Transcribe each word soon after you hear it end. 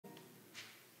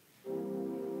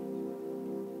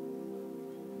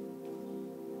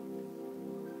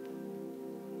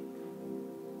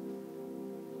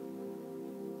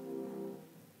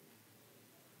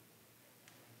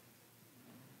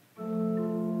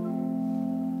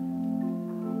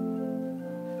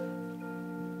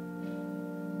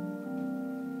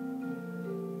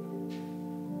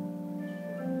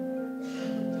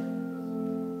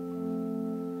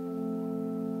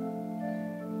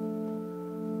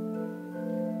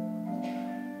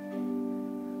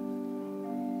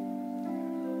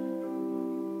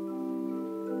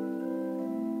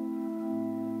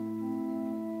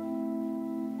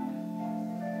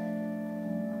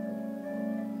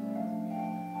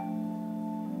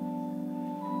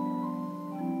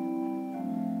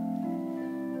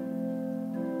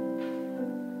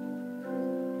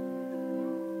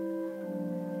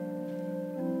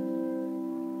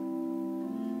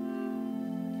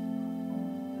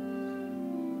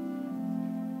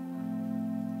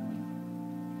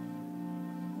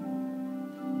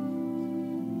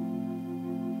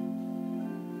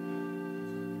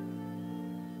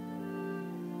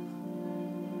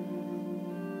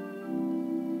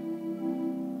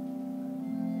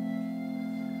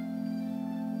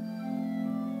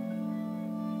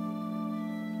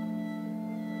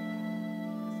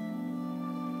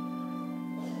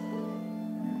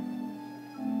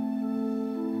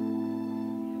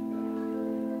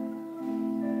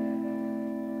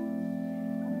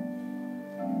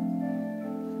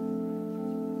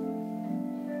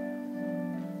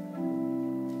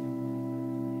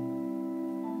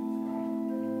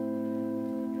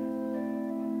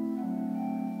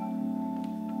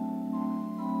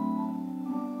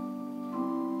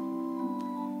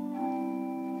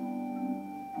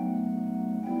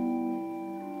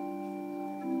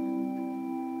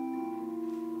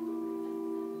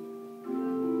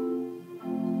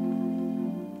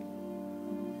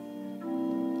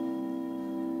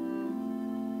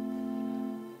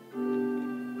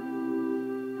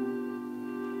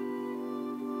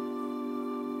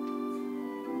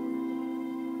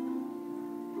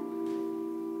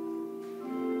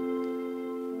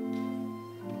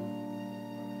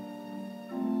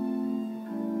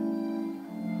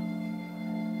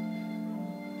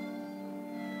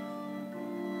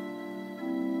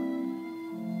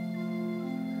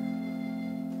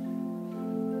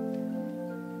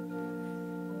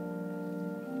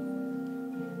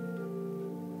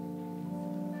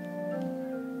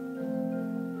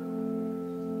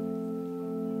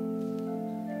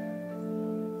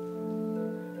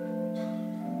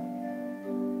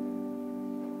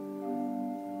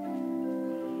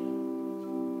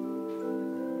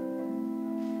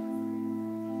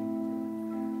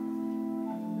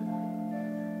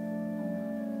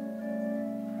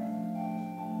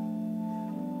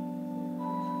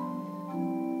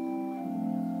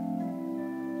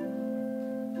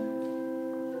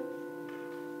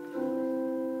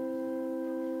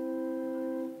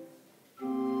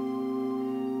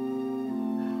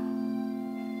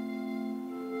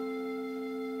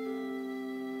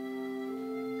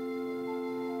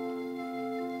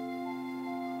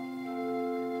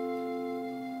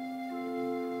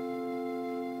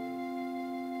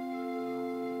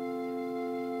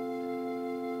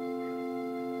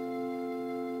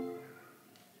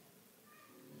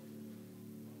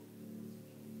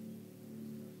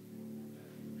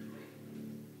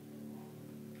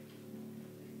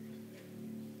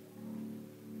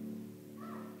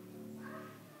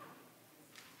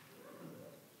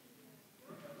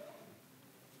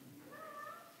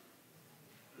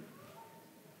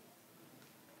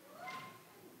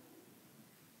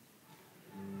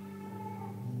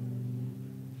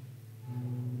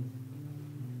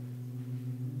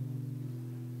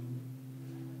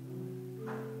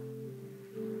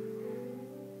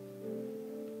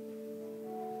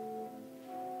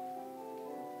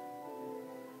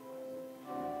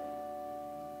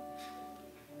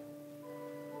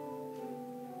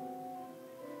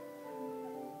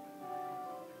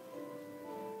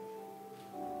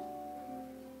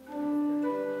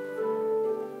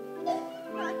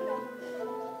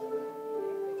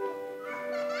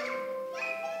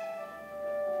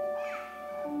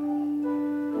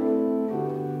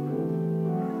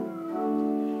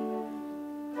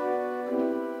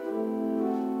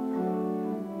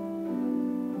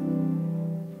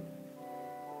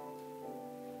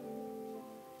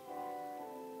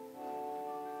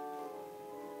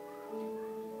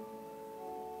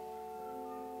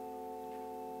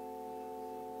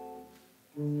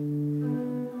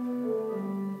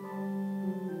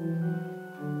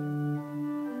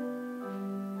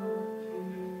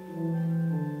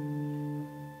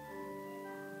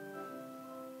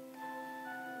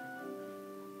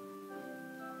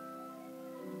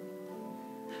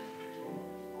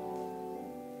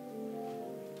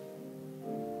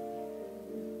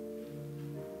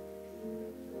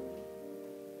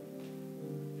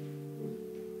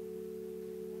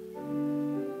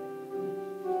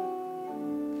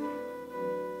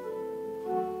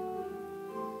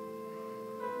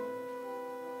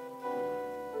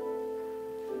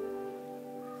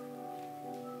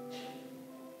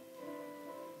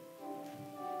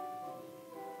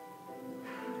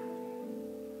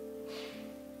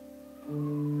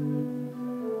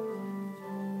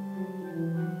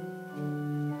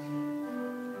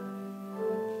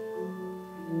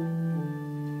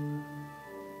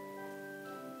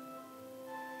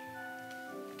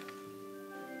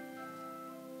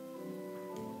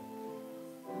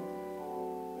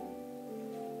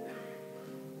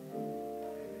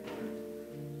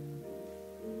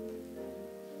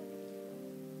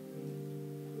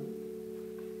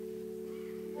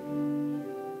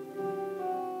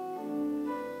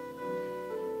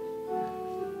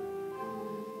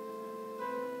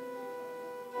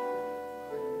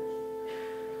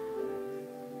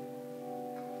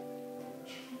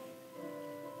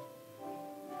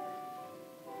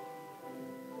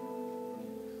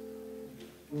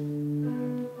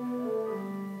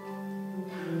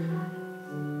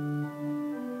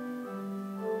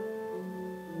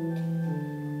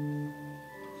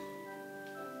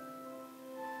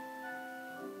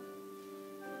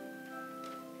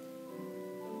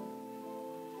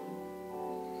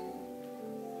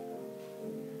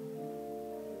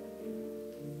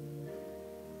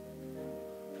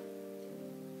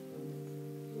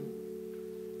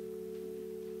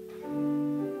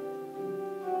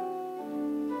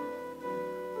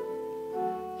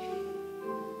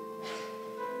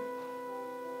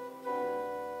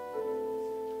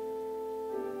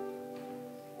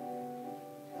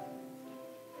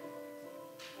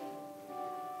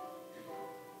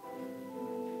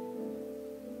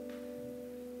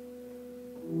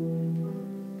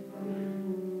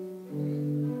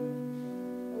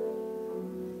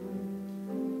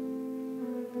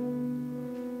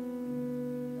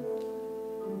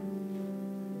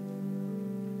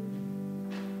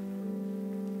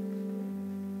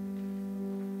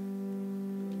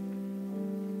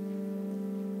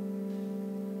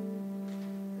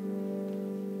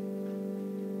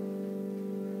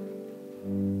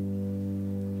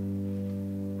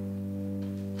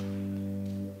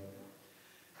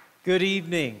Good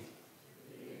evening,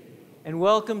 and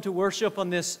welcome to worship on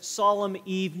this solemn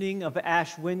evening of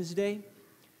Ash Wednesday.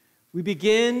 We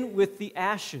begin with the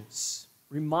ashes,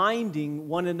 reminding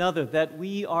one another that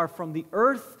we are from the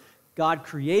earth. God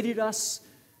created us,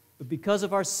 but because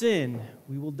of our sin,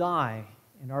 we will die,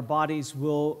 and our bodies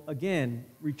will again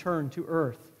return to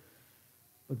earth.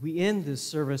 But we end this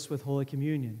service with Holy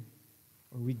Communion,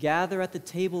 where we gather at the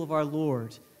table of our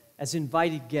Lord as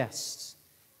invited guests.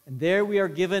 And there we are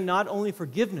given not only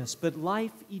forgiveness, but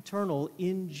life eternal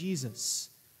in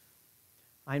Jesus.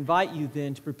 I invite you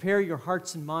then to prepare your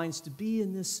hearts and minds to be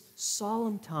in this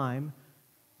solemn time,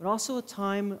 but also a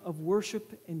time of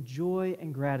worship and joy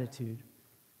and gratitude.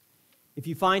 If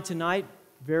you find tonight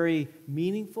very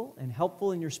meaningful and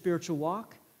helpful in your spiritual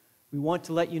walk, we want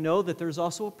to let you know that there's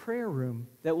also a prayer room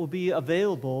that will be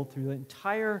available through the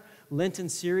entire Lenten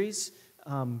series,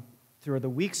 through the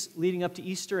weeks leading up to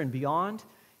Easter and beyond.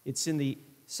 It's in the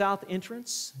south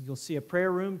entrance. You'll see a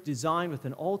prayer room designed with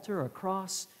an altar, a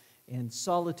cross, and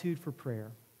solitude for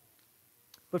prayer.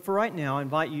 But for right now, I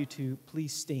invite you to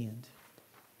please stand.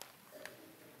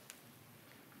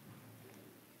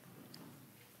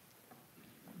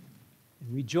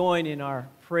 And we join in our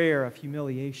prayer of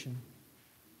humiliation.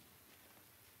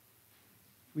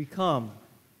 We come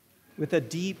with a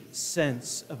deep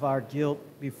sense of our guilt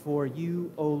before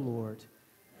you, O Lord.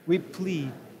 We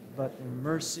plead but the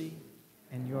mercy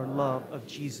and your love of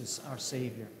Jesus, our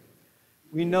Savior.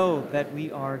 We know that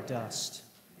we are dust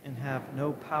and have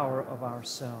no power of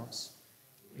ourselves.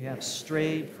 We have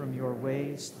strayed from your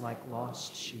ways like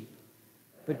lost sheep.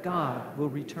 But God will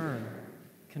return,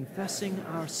 confessing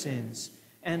our sins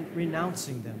and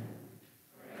renouncing them,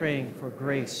 praying for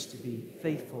grace to be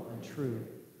faithful and true.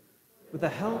 With the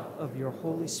help of your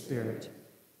Holy Spirit,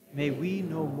 may we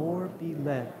no more be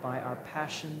led by our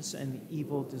passions and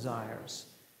evil desires.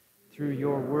 Through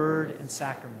your word and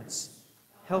sacraments,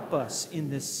 help us in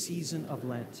this season of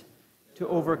Lent to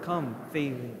overcome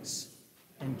failings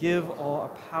and give all our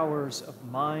powers of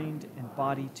mind and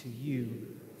body to you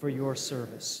for your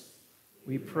service.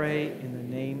 We pray in the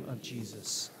name of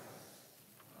Jesus.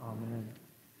 Amen.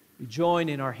 We join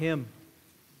in our hymn.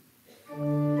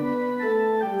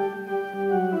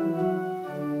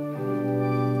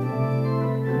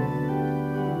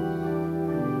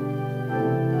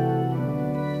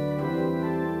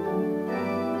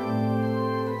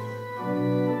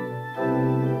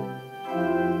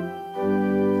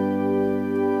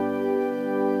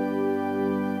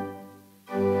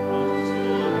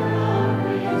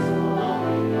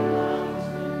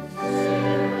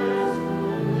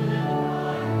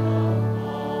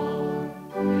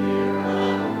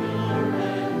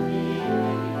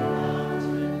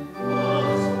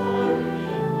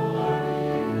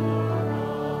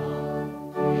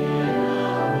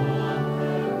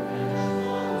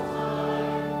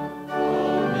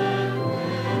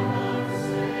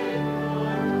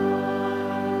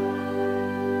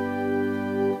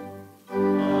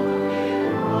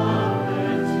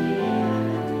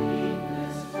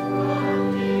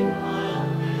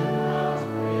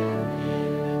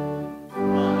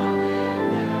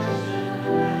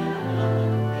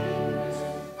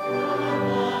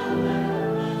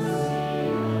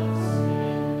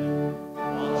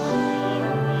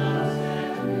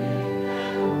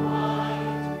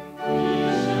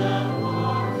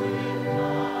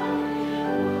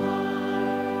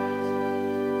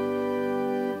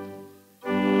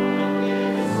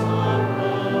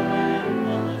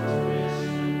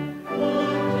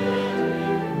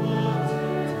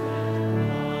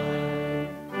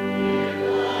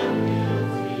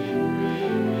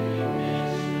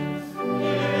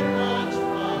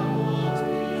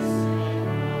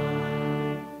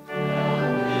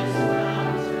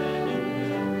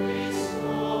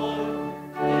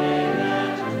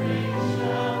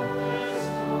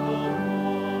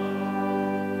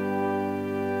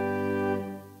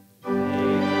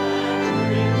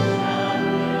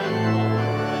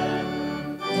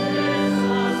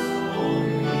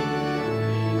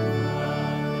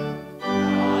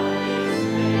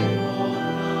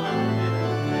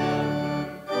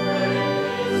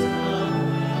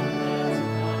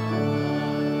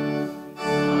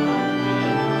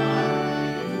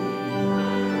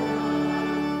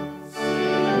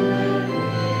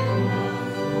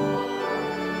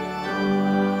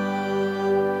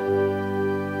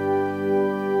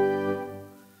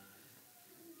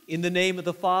 In the name of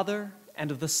the Father,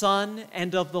 and of the Son,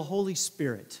 and of the Holy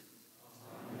Spirit.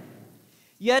 Amen.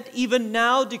 Yet even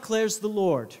now, declares the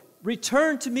Lord,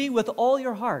 return to me with all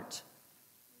your heart.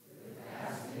 With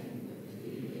fasting, with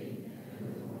the evening, and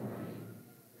with the morning,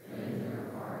 rend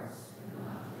your hearts and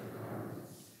not your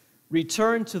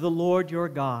Return to the Lord your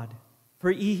God,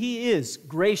 for He is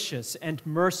gracious and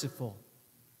merciful.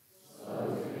 Slow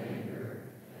to anger,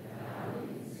 and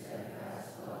abounding in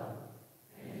steadfast love,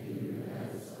 and He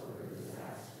relents over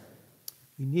disaster.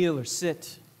 You kneel or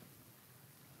sit.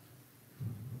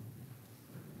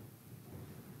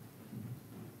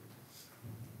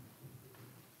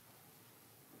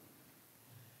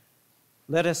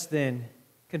 Let us then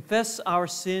confess our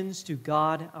sins to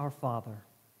God our Father.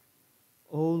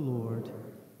 O Lord,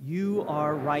 you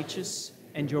are righteous,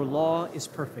 and your law is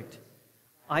perfect.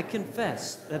 I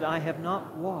confess that I have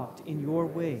not walked in your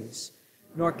ways,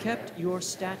 nor kept your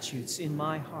statutes in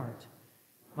my heart.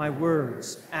 My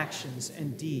words, actions,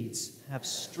 and deeds have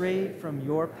strayed from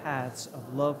your paths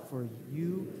of love for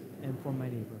you and for my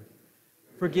neighbor.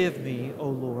 Forgive me, O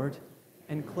Lord,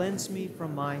 and cleanse me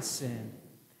from my sin.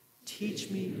 Teach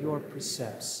me your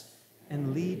precepts,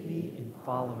 and lead me in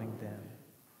following them.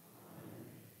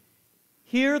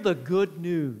 Hear the good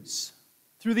news.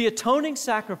 Through the atoning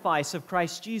sacrifice of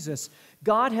Christ Jesus,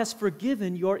 God has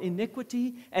forgiven your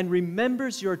iniquity and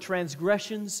remembers your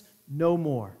transgressions no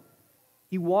more.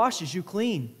 He washes you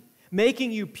clean,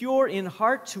 making you pure in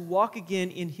heart to walk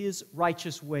again in His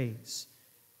righteous ways.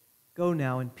 Go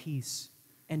now in peace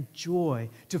and joy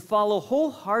to follow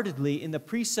wholeheartedly in the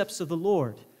precepts of the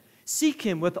Lord. Seek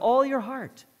Him with all your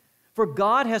heart, for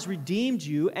God has redeemed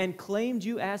you and claimed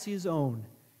you as His own.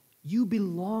 You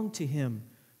belong to Him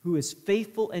who is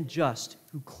faithful and just,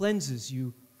 who cleanses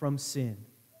you from sin.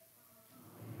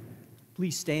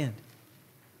 Please stand.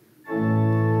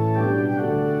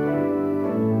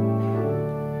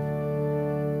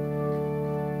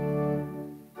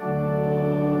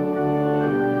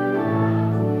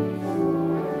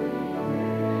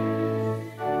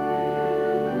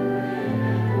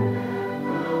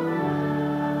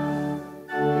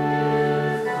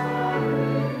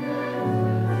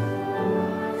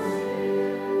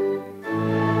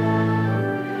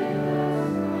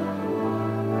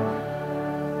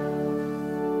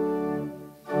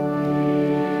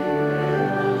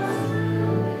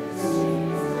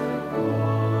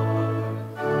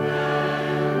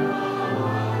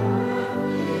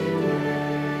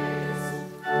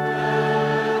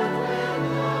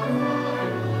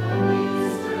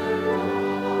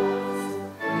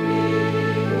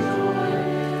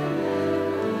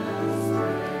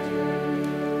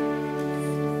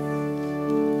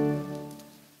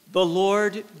 The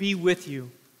Lord be with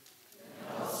you.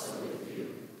 And also with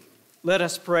you. Let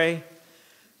us pray.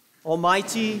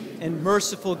 Almighty and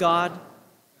merciful God,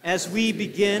 as we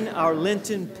begin our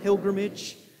Lenten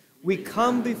pilgrimage, we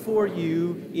come before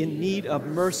you in need of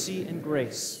mercy and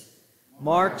grace,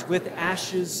 marked with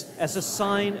ashes as a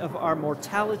sign of our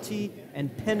mortality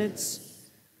and penance.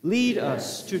 Lead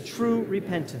us to true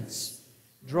repentance.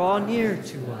 Draw near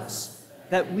to us,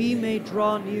 that we may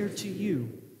draw near to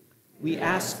you. We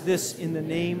ask this in the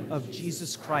name of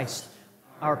Jesus Christ,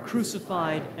 our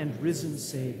crucified and risen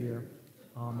Savior.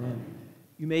 Amen.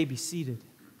 You may be seated.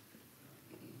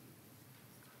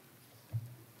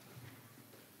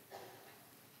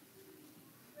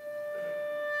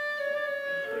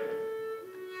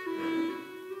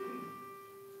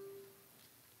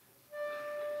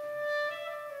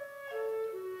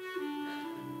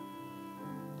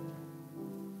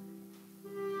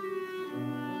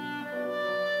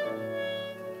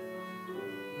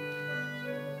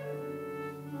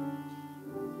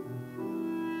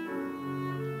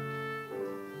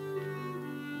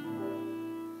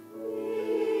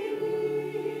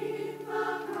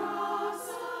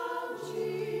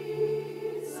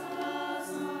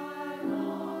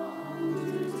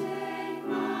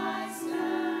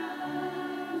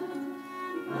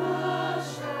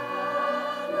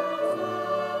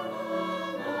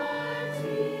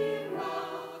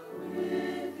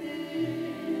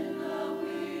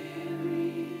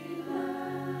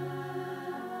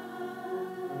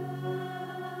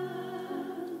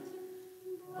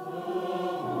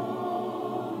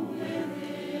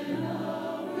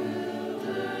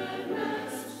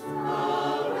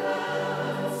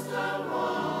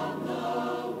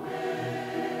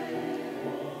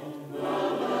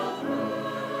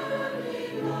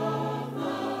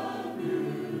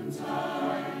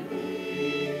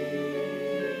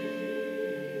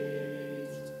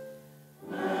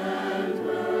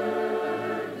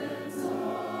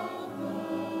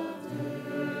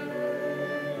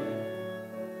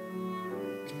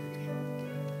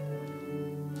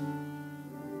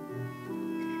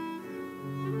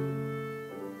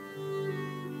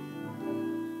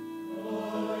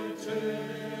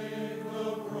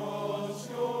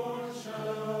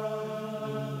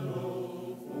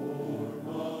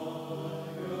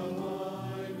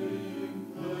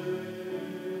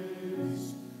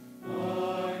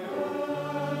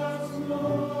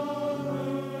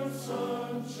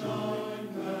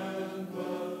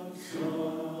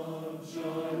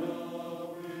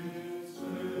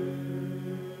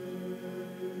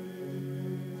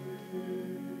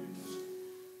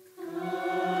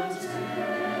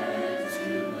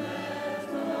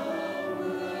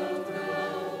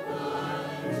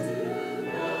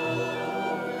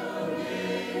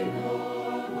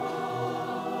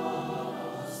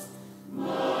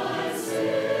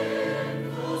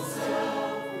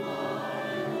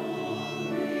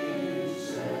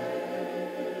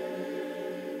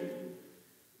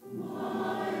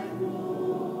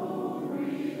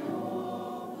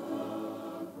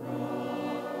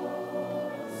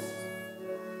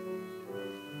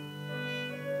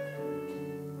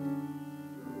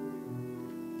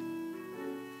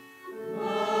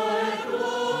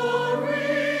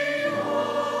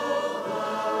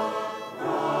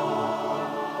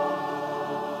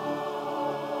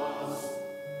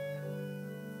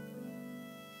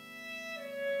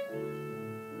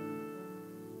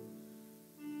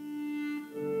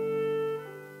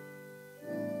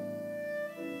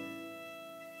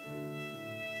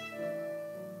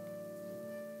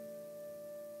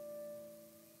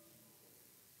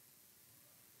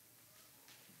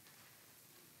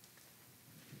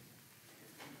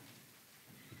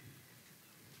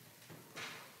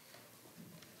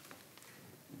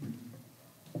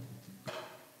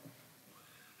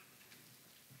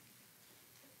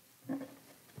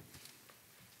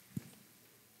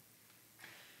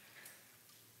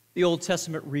 The Old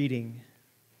Testament reading,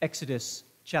 Exodus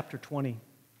chapter 20.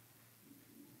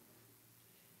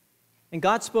 And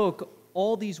God spoke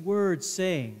all these words,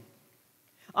 saying,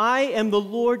 I am the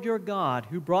Lord your God,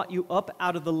 who brought you up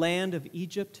out of the land of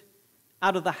Egypt,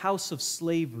 out of the house of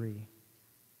slavery.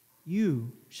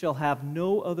 You shall have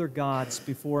no other gods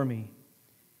before me.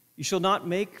 You shall not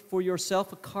make for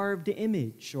yourself a carved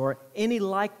image, or any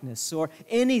likeness, or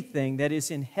anything that is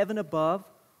in heaven above,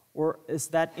 or is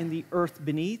that in the earth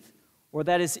beneath, or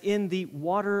that is in the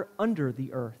water under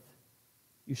the earth.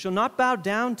 You shall not bow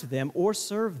down to them or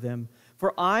serve them,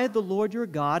 for I, the Lord your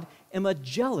God, am a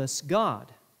jealous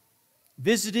God,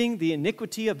 visiting the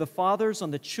iniquity of the fathers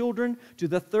on the children to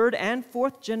the third and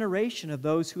fourth generation of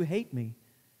those who hate me,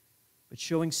 but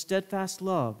showing steadfast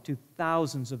love to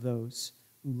thousands of those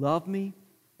who love me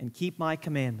and keep my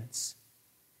commandments.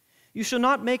 You shall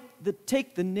not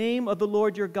take the name of the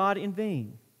Lord your God in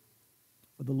vain,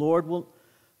 for the Lord will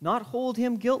not hold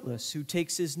him guiltless who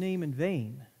takes his name in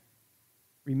vain.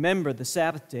 Remember the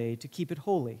Sabbath day to keep it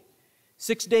holy.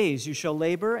 6 days you shall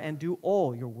labor and do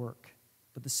all your work.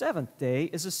 But the seventh day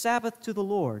is a Sabbath to the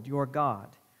Lord your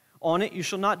God. On it you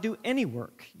shall not do any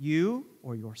work, you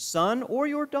or your son or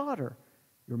your daughter,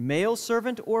 your male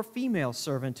servant or female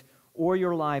servant, or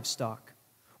your livestock,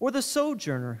 or the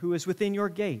sojourner who is within your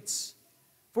gates.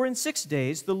 For in 6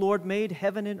 days the Lord made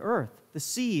heaven and earth, the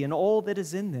sea and all that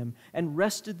is in them, and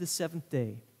rested the seventh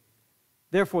day.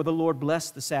 Therefore the Lord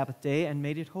blessed the Sabbath day and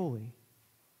made it holy.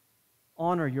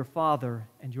 Honor your father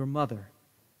and your mother,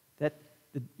 that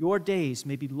your days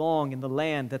may be long in the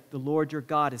land that the Lord your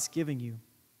God is giving you.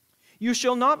 You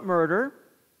shall not murder.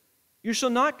 You shall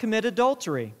not commit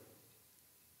adultery.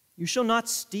 You shall not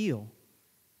steal.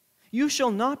 You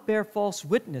shall not bear false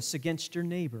witness against your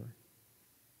neighbor.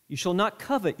 You shall not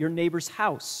covet your neighbor's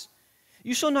house.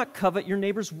 You shall not covet your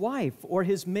neighbor's wife, or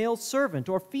his male servant,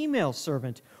 or female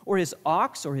servant, or his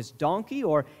ox, or his donkey,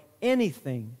 or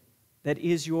anything that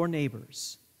is your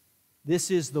neighbor's. This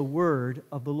is the word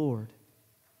of the Lord.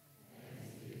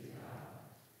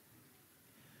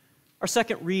 Our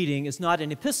second reading is not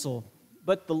an epistle,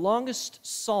 but the longest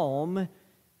psalm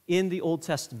in the Old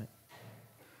Testament.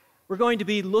 We're going to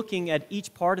be looking at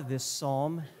each part of this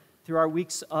psalm through our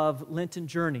weeks of Lenten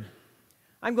journey.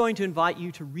 I'm going to invite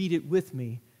you to read it with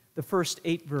me, the first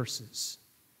 8 verses,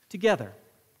 together.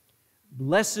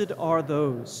 Blessed are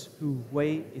those whose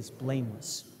way is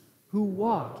blameless, who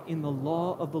walk in the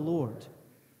law of the Lord.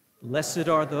 Blessed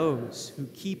are those who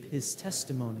keep his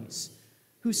testimonies,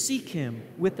 who seek him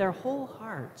with their whole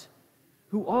heart,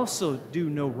 who also do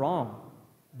no wrong,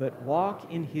 but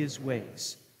walk in his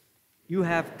ways. You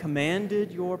have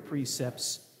commanded your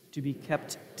precepts to be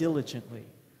kept diligently.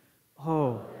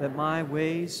 Oh, that my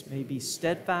ways may be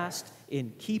steadfast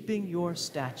in keeping your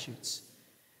statutes.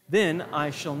 Then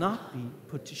I shall not be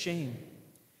put to shame.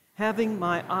 Having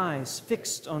my eyes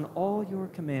fixed on all your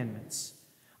commandments,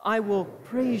 I will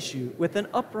praise you with an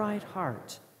upright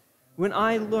heart. When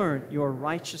I learn your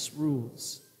righteous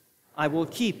rules, I will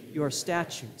keep your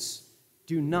statutes.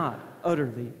 Do not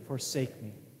utterly forsake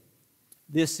me.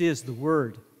 This is the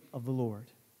word of the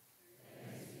Lord.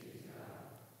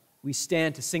 We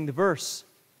stand to sing the verse.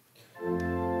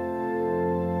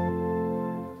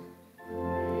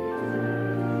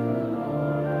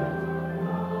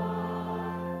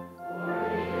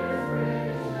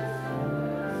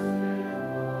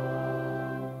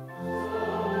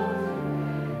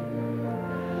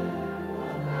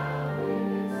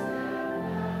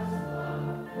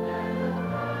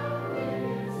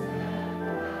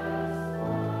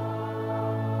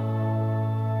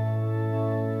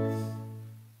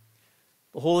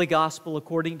 The Holy Gospel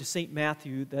according to St.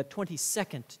 Matthew, the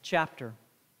 22nd chapter.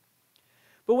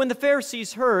 But when the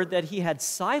Pharisees heard that he had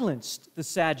silenced the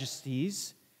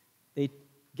Sadducees, they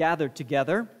gathered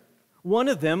together. One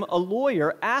of them, a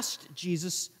lawyer, asked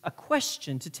Jesus a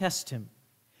question to test him.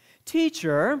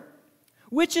 Teacher,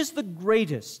 which is the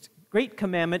great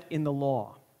commandment in the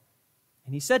law?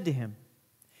 And he said to him,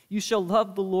 You shall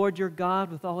love the Lord your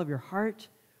God with all of your heart,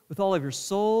 with all of your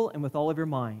soul, and with all of your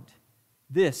mind.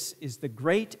 This is the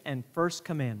great and first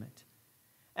commandment.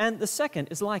 And the second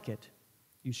is like it.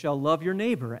 You shall love your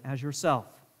neighbor as yourself.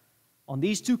 On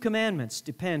these 2 commandments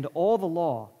depend all the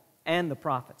law and the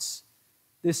prophets.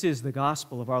 This is the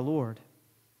gospel of our Lord.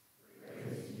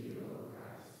 Praise to you, O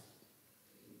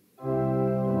Christ.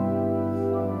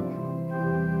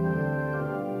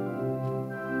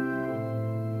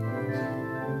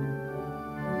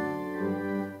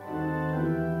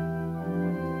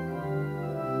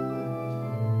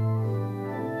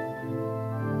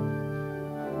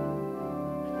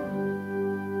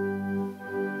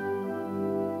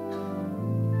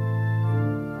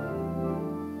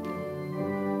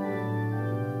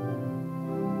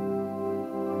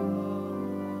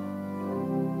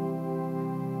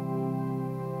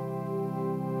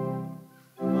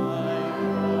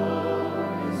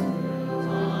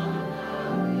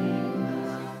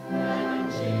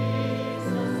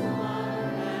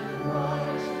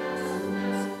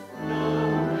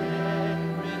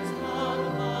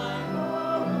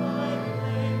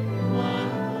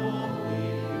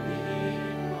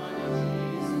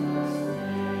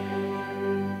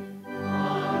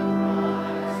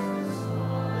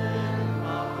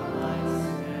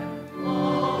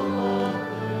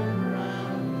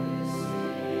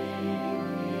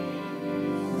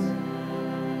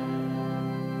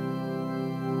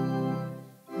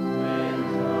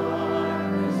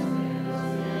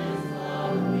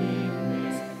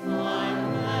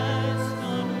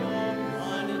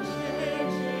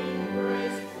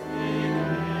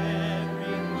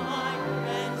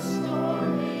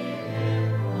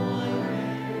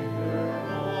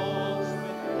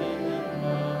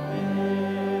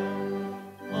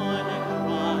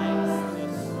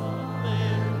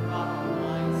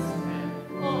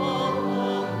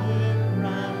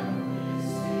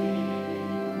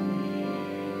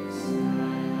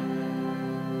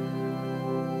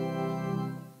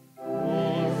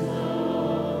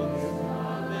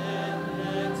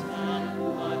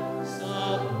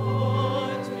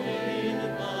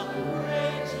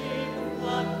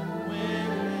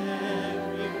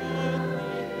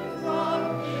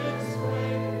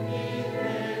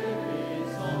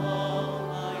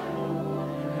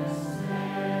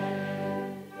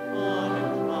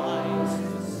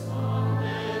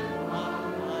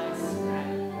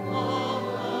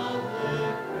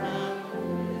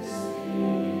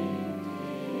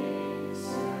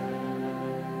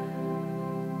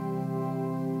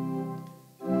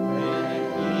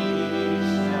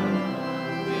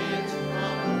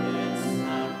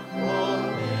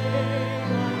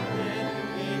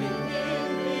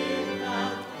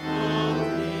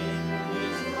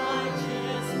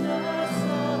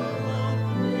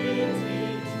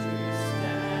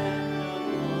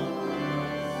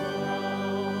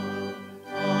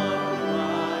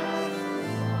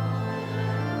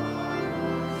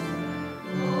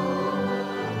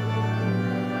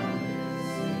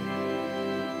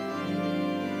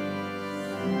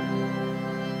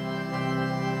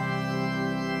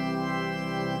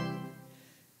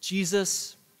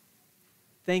 Jesus,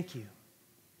 thank you.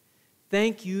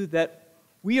 Thank you that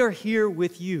we are here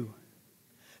with you.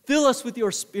 Fill us with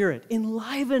your Spirit.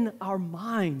 Enliven our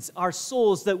minds, our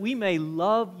souls, that we may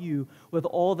love you with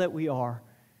all that we are.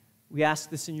 We ask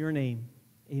this in your name.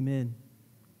 Amen.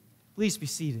 Please be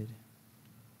seated.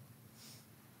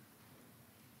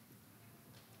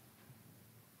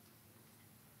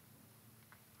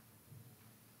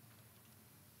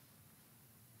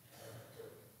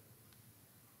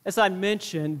 As I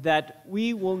mentioned, that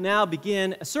we will now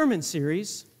begin a sermon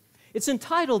series. It's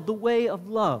entitled The Way of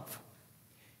Love.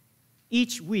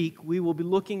 Each week, we will be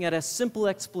looking at a simple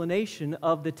explanation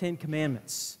of the Ten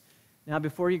Commandments. Now,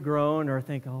 before you groan or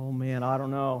think, oh man, I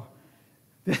don't know,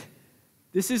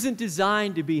 this isn't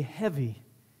designed to be heavy.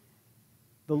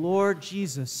 The Lord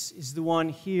Jesus is the one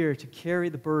here to carry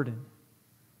the burden.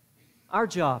 Our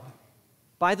job,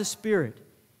 by the Spirit,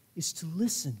 is to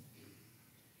listen,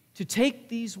 to take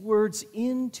these words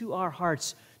into our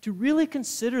hearts, to really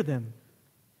consider them,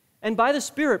 and by the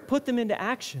Spirit, put them into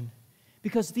action.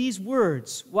 Because these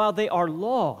words, while they are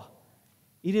law,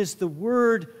 it is the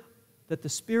word that the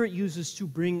Spirit uses to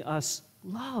bring us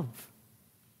love.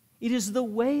 It is the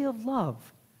way of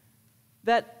love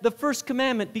that the first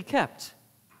commandment be kept.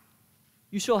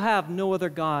 You shall have no other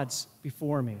gods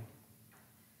before me.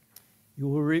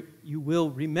 You will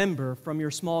remember from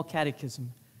your small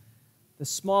catechism the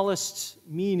smallest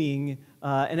meaning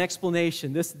and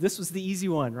explanation. This was the easy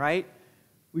one, right?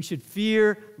 We should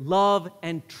fear, love,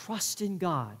 and trust in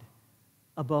God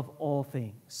above all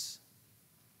things.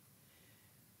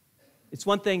 It's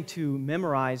one thing to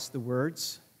memorize the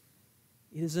words.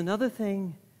 It is another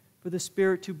thing for the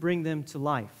Spirit to bring them to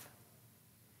life.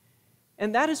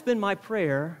 And that has been my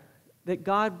prayer, that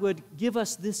God would give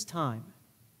us this time,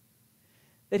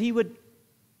 that He would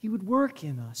work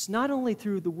in us, not only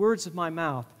through the words of my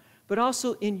mouth, but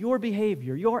also in your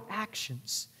behavior, your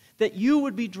actions, that you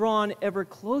would be drawn ever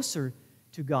closer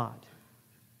to God,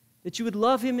 that you would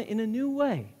love Him in a new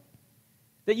way,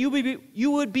 that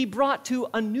you would be brought to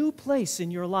a new place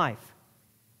in your life,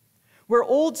 where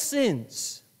old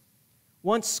sins,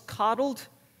 once coddled,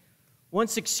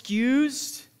 once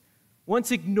excused,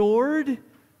 once ignored,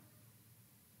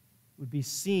 would be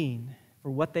seen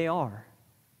for what they are,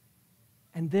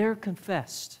 and there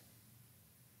confessed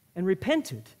and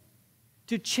repented,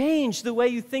 to change the way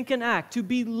you think and act, to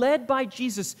be led by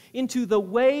Jesus into the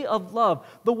way of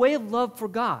love for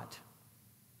God.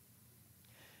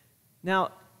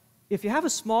 Now, if you have a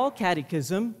small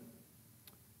catechism,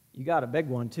 you got a big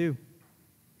one too.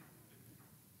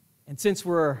 And since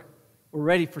we're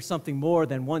ready for something more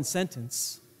than one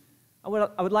sentence, I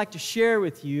would like to share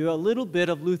with you a little bit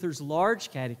of Luther's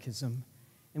large catechism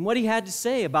and what he had to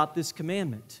say about this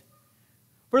commandment.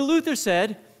 For Luther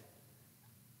said,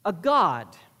 a God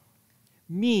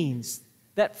means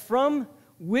that from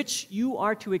which you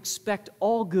are to expect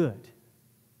all good,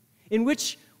 in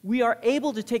which we are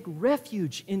able to take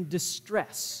refuge in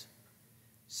distress.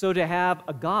 So to have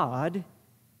a God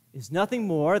is nothing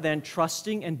more than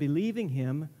trusting and believing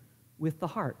Him with the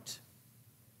heart.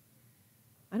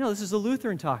 I know this is a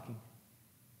Lutheran talking.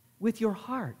 With your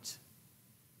heart.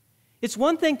 It's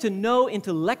one thing to know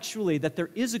intellectually that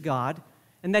there is a God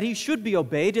and that He should be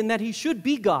obeyed and that He should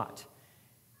be God.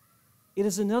 It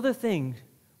is another thing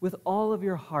with all of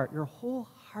your heart, your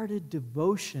wholehearted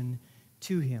devotion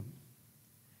to Him.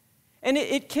 And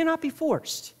it cannot be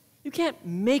forced. You can't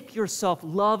make yourself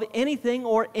love anything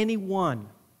or anyone.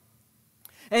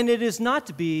 And it is not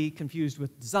to be confused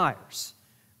with desires.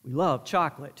 We love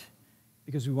chocolate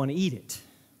because we want to eat it.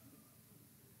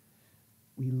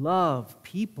 We love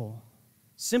people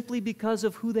simply because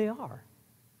of who they are.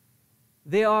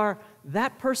 They are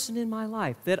that person in my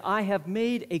life that I have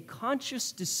made a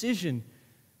conscious decision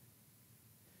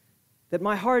that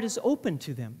my heart is open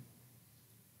to them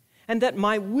and that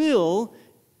my will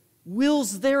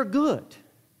wills their good.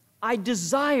 I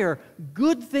desire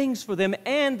good things for them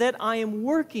and that I am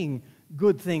working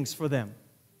good things for them.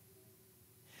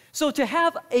 So to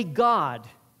have a God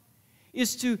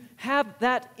is to have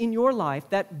that in your life,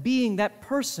 that being, that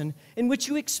person in which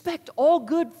you expect all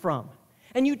good from.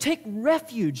 And you take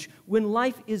refuge when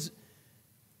life is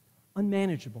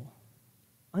unmanageable,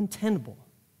 untenable.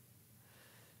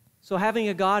 So having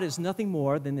a God is nothing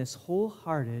more than this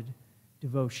wholehearted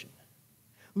devotion.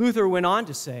 Luther went on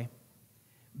to say,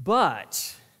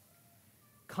 but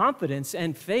confidence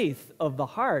and faith of the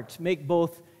heart make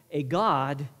both a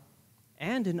God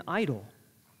and an idol.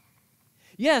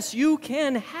 Yes, you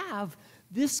can have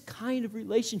this kind of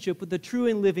relationship with the true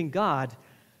and living God,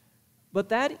 but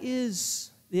that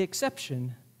is the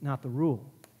exception, not the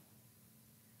rule.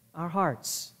 Our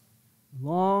hearts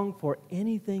long for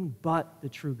anything but the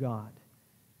true God.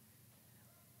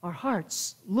 Our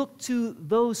hearts look to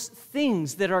those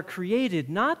things that are created,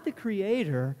 not the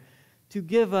Creator, to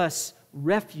give us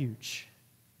refuge,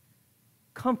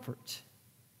 comfort,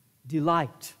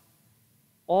 delight,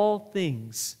 all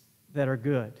things that are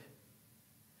good.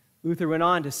 Luther went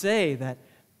on to say that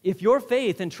if your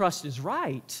faith and trust is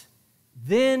right,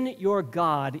 then your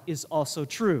God is also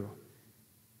true.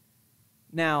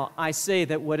 Now, I say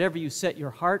that whatever you set your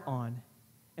heart on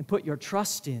and put your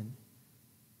trust in,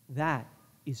 that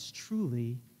is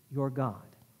truly your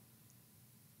God.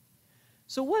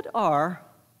 So what are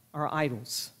our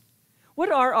idols?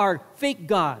 What are our fake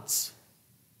gods?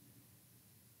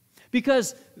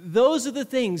 Because those are the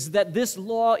things that this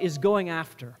law is going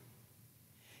after.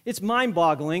 It's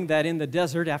mind-boggling that in the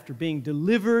desert, after being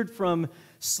delivered from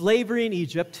slavery in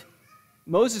Egypt,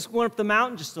 Moses went up the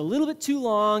mountain just a little bit too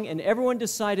long, and everyone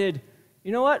decided,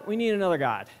 you know what, we need another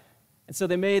God. And so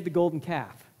they made the golden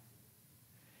calf.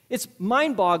 It's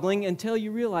mind-boggling until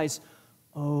you realize,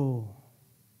 oh,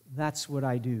 that's what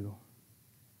I do.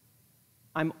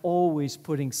 I'm always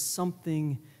putting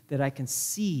something that I can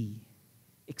see,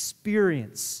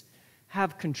 experience,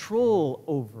 have control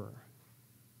over.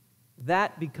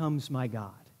 That becomes my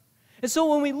God. And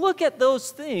so when we look at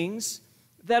those things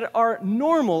that are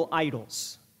normal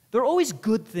idols, they're always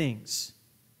good things.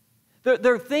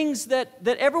 They're things that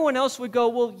everyone else would go,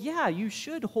 well, yeah, you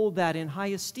should hold that in high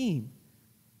esteem.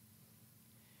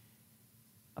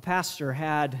 A pastor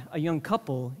had a young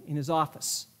couple in his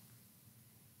office,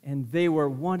 and they were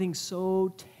wanting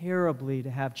so terribly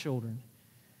to have children.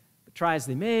 But try as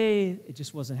they may, it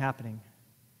just wasn't happening.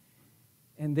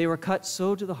 And they were cut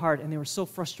so to the heart, and they were so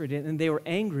frustrated, and they were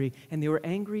angry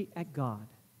at God.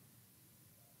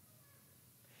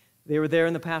 They were there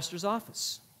in the pastor's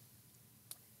office.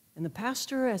 And the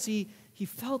pastor, as he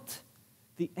felt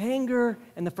the anger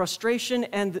and the frustration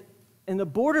and the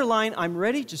borderline, I'm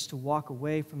ready just to walk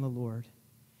away from the Lord,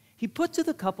 he put to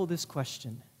the couple this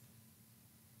question: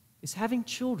 is having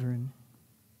children,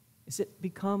 is it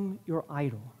become your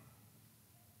idol?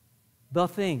 The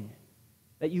thing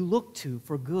that you look to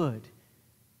for good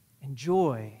and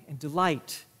joy and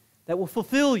delight that will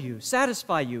fulfill you,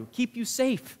 satisfy you, keep you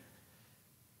safe.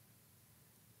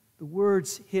 The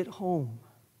words hit home.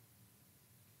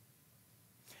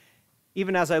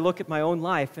 Even as I look at my own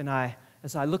life and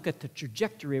as I look at the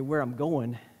trajectory of where I'm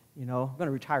going, I'm going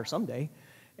to retire someday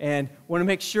and want to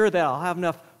make sure that I'll have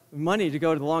enough money to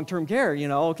go to the long-term care,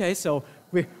 okay, so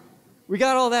we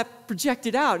got all that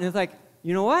projected out, and it's like,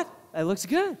 you know what? That looks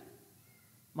good.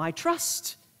 My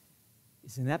trust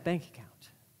is in that bank account.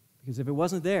 Because if it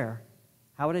wasn't there,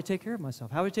 how would I take care of myself?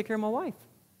 How would I take care of my wife?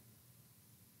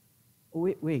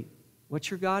 Oh, wait. What's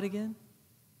your God again?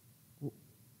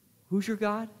 Who's your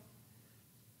God?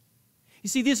 You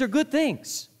see, these are good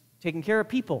things. Taking care of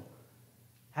people,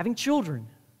 having children.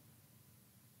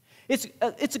 It's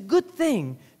a good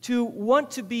thing to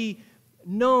want to be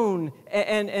known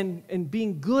and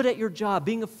being good at your job,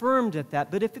 being affirmed at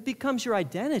that. But if it becomes your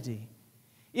identity,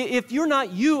 if you're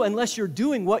not you unless you're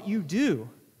doing what you do,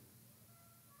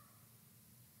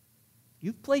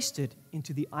 you've placed it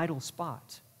into the idol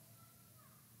spot.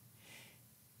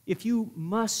 If you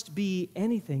must be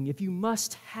anything, if you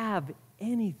must have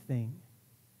anything,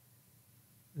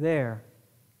 there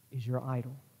is your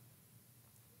idol.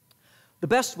 The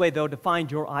best way, though, to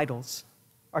find your idols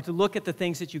are to look at the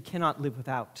things that you cannot live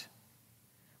without.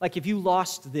 Like if you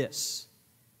lost this,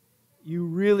 you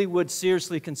really would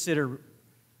seriously consider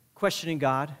questioning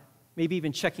God, maybe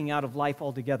even checking out of life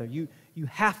altogether. You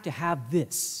have to have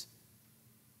this.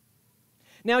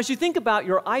 Now, as you think about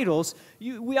your idols,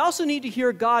 we also need to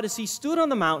hear God as he stood on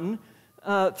the mountain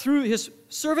through his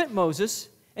servant Moses,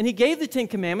 and he gave the 10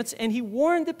 Commandments, and he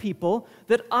warned the people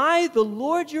that I, the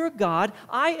Lord your God,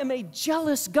 I am a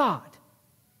jealous God.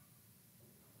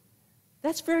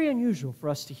 That's very unusual for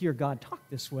us to hear God talk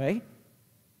this way.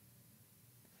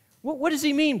 What does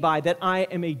he mean by that I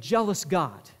am a jealous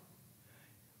God?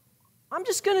 I'm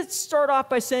just going to start off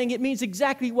by saying it means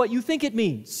exactly what you think it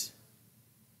means.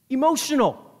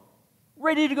 Emotional,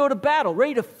 ready to go to battle,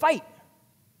 ready to fight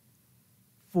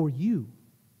for you.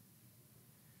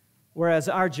 Whereas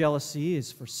our jealousy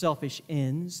is for selfish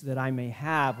ends, that I may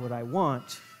have what I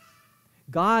want,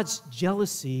 God's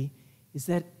jealousy is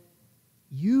that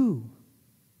you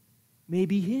may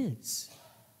be his.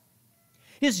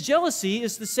 His jealousy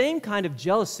is the same kind of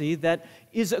jealousy that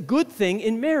is a good thing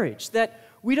in marriage, that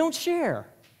we don't share.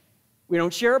 We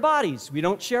don't share our bodies. We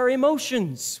don't share our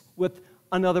emotions with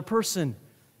another person,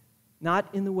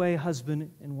 not in the way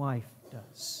husband and wife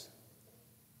does.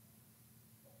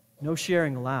 No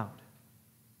sharing allowed.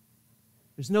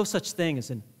 There's no such thing as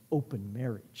an open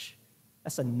marriage.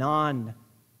 That's a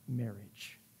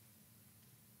non-marriage.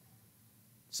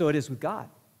 So it is with God.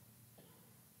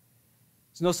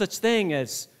 There's no such thing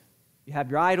as you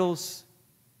have your idols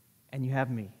and you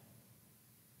have me.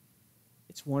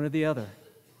 It's one or the other.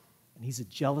 And He's a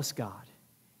jealous God.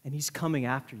 And He's coming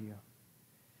after you.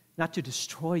 Not to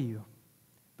destroy you,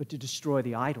 but to destroy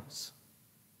the idols.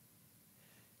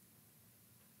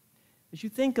 As you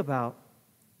think about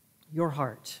your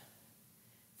heart,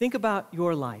 think about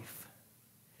your life.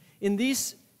 In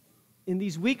these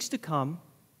weeks to come,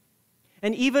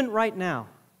 and even right now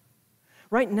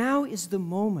is the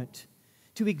moment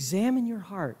to examine your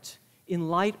heart in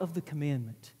light of the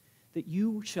commandment that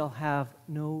you shall have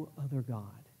no other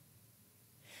God.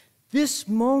 This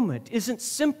moment isn't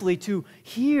simply to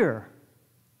hear,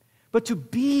 but to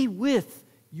be with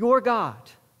your God.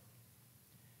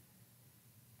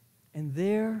 And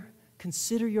there,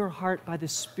 consider your heart by the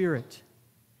Spirit.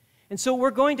 And so we're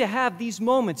going to have these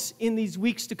moments in these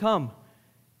weeks to come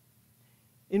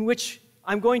in which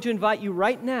I'm going to invite you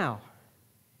right now,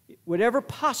 whatever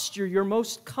posture you're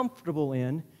most comfortable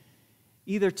in,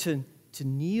 either to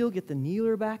kneel, get the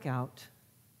kneeler back out,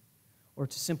 or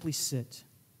to simply sit.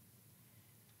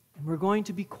 And we're going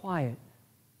to be quiet.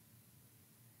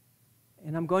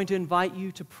 And I'm going to invite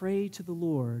you to pray to the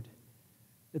Lord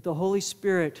that the Holy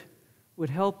Spirit would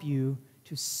help you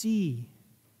to see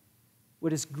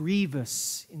what is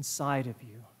grievous inside of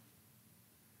you,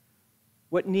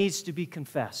 what needs to be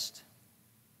confessed.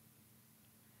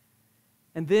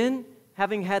 And then,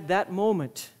 having had that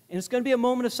moment, and it's going to be a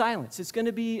moment of silence, it's going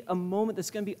to be a moment that's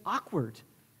going to be awkward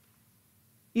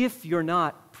if you're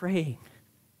not praying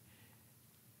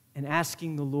and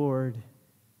asking the Lord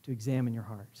to examine your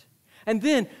heart. And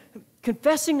then,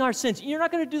 confessing our sins. You're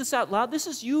not going to do this out loud. This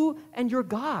is you and your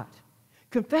God.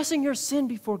 Confessing your sin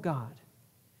before God.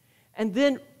 And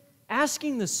then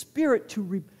asking the Spirit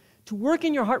to work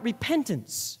in your heart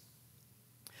repentance.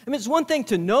 I mean, it's one thing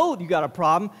to know you got a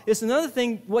problem. It's another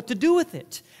thing what to do with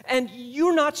it. And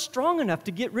you're not strong enough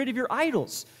to get rid of your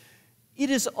idols. It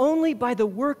is only by the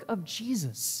work of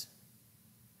Jesus,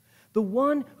 the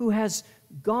one who has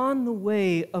gone the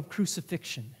way of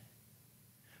crucifixion,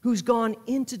 who's gone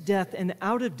into death and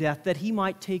out of death, that He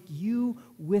might take you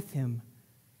with Him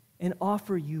and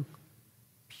offer you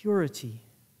purity,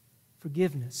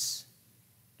 forgiveness,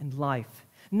 and life.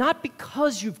 Not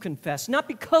because you've confessed, not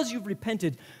because you've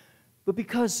repented, but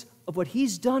because of what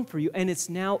He's done for you, and it's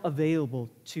now available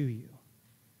to you.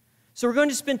 So we're going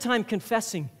to spend time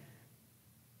confessing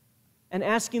and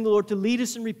asking the Lord to lead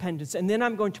us in repentance, and then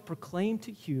I'm going to proclaim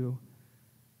to you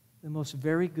the most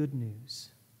very good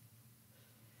news.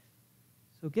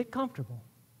 So get comfortable.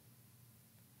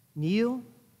 Kneel,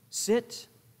 sit,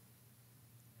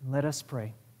 and let us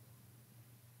pray.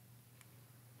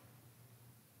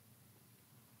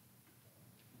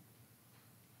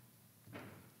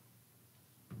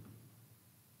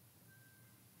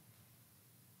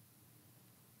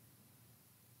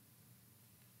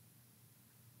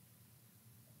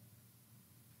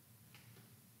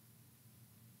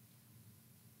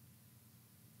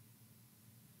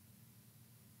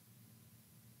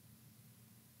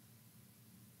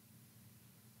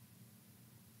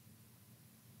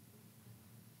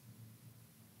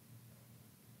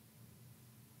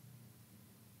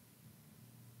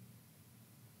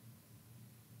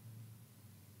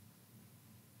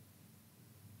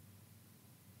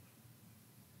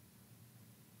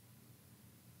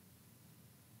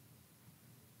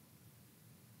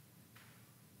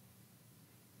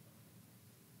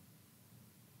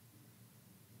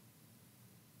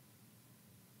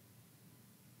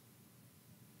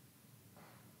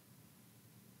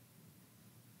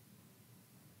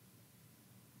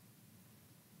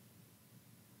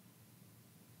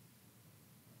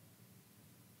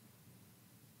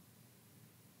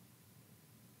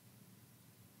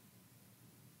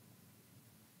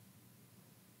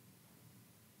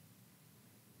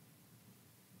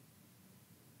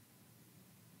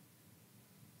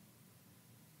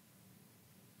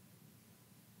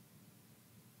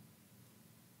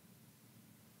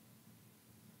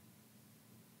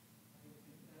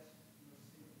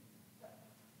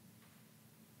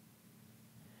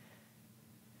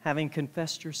 Having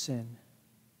confessed your sin,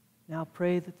 now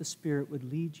pray that the Spirit would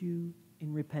lead you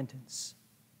in repentance.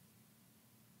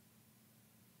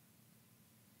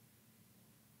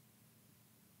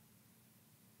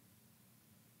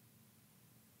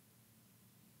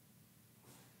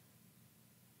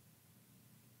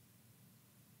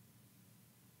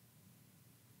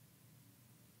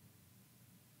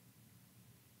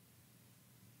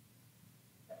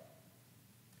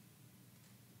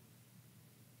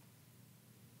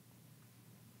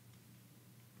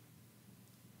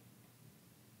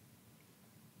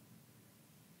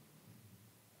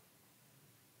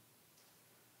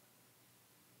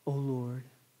 O Lord,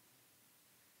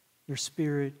 your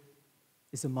Spirit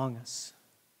is among us.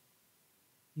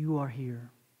 You are here,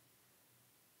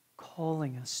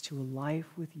 calling us to a life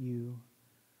with you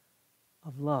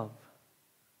of love,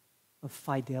 of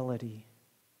fidelity,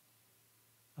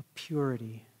 of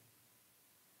purity,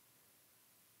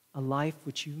 a life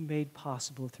which you made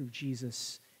possible through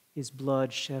Jesus, his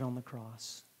blood shed on the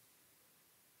cross.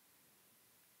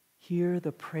 Hear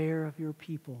the prayer of your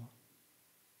people,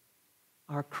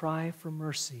 our cry for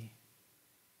mercy,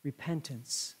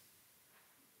 repentance,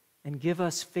 and give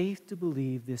us faith to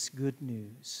believe this good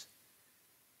news.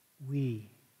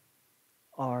 We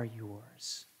are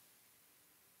yours.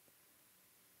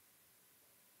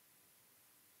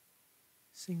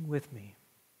 Sing with me.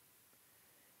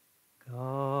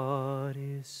 God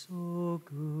is so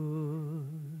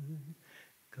good.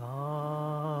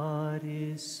 God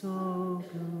is so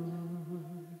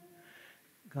good.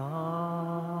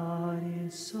 God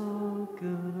is so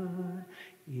good.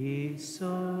 He's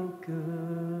so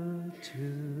good to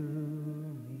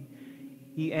me.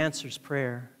 He answers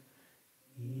prayer.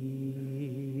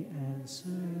 He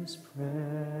answers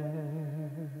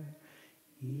prayer.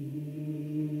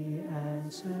 He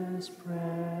answers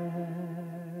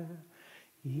prayer.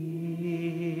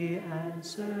 He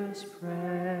answers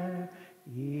prayer.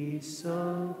 He's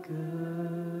so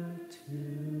good to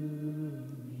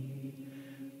me.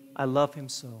 I love him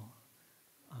so.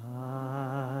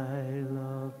 I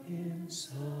love him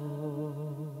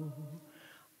so.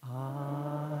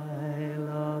 I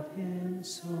love him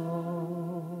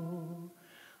so.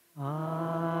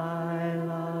 I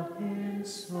love him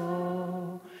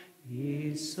so.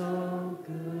 He's so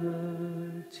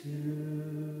good to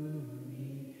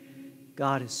me.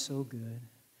 God is so good.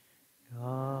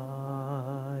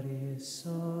 God is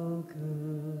so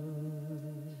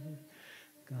good.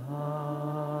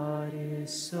 God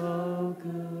is so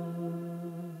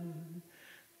good.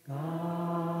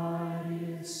 God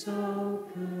is so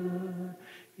good.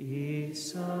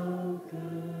 He's so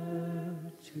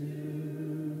good to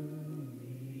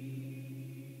me.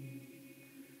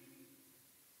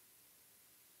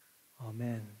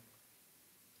 Amen.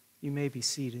 You may be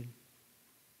seated.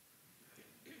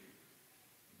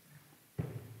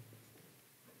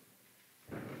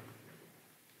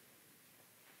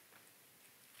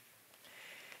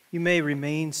 You may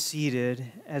remain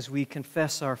seated as we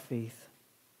confess our faith.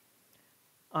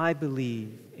 I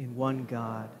believe in one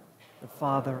God, the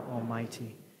Father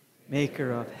Almighty,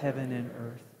 maker of heaven and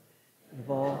earth, and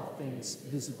of all things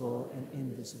visible and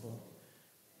invisible,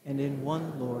 and in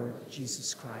one Lord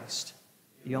Jesus Christ,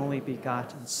 the only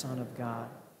begotten Son of God,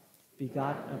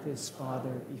 begotten of his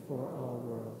Father before all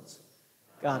worlds,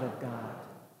 God of God,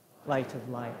 light of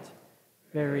light,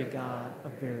 very God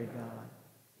of very God,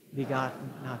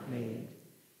 begotten, not made,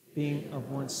 being of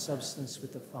one substance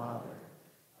with the Father,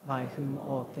 by whom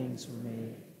all things were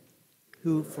made,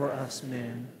 who for us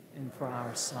men and for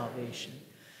our salvation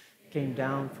came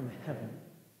down from heaven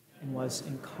and was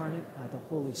incarnate by the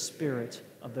Holy Spirit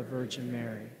of the Virgin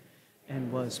Mary,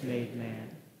 and was made man,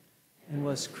 and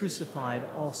was crucified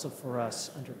also for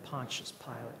us under Pontius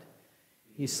Pilate.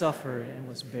 He suffered and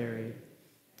was buried,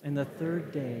 and the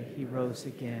third day he rose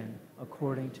again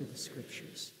according to the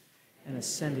Scriptures, and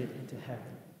ascended into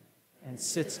heaven, and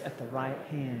sits at the right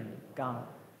hand of God.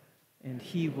 And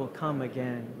he will come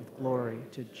again with glory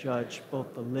to judge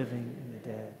both the living and the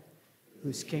dead,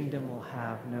 whose kingdom will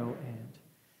have no end.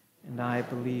 And I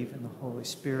believe in the Holy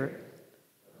Spirit,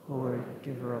 Lord,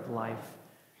 giver of life,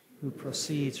 who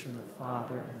proceeds from the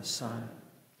Father and the Son,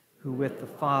 who with the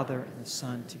Father and the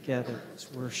Son together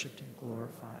is worshipped and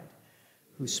glorified,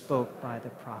 who spoke by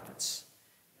the prophets.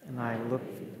 And I look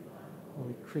for you,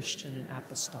 Holy Christian and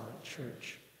Apostolic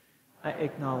Church. I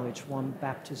acknowledge one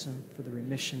baptism for the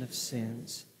remission of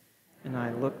sins, and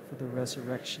I look for the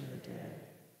resurrection of the dead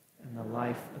and the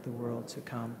life of the world to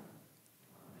come.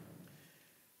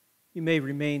 You may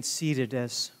remain seated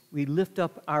as we lift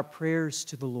up our prayers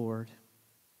to the Lord.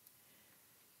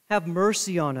 Have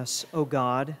mercy on us, O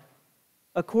God,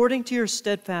 according to your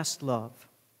steadfast love.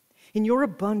 In your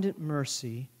abundant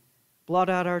mercy, blot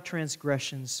out our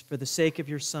transgressions for the sake of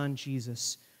your Son,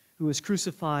 Jesus, who was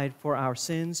crucified for our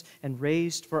sins and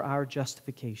raised for our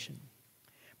justification.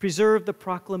 Preserve the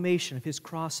proclamation of his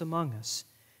cross among us.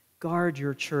 Guard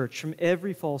your church from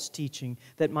every false teaching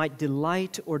that might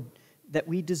delight or that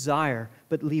we desire,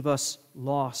 but leave us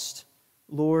lost.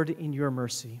 Lord, in your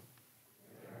mercy.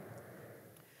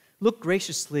 Look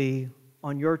graciously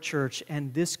on your church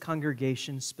and this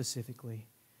congregation specifically.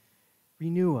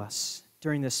 Renew us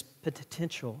during this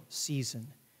potential season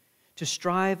to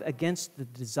strive against the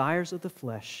desires of the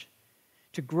flesh,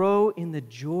 to grow in the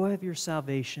joy of your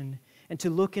salvation, and to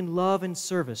look in love and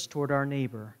service toward our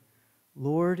neighbor.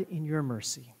 Lord, in your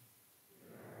mercy.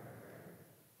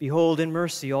 Behold in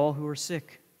mercy all who are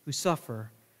sick, who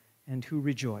suffer, and who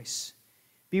rejoice.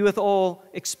 Be with all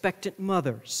expectant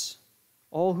mothers,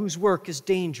 all whose work is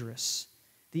dangerous,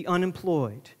 the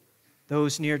unemployed,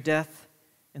 those near death,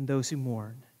 and those who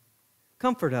mourn.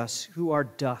 Comfort us who are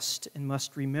dust and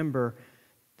must remember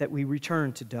that we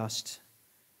return to dust.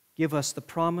 Give us the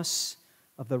promise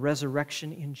of the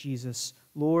resurrection in Jesus.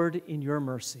 Lord, in your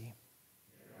mercy.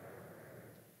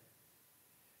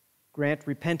 Grant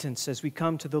repentance as we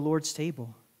come to the Lord's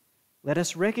table. Let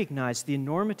us recognize the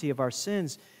enormity of our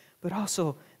sins, but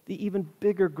also the even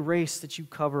bigger grace that you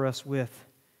cover us with.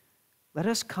 Let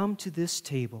us come to this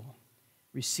table,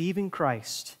 receiving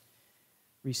Christ,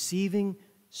 receiving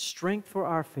strength for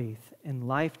our faith and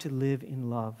life to live in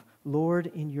love.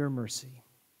 Lord, in your mercy.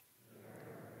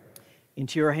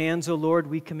 Into your hands, O Lord,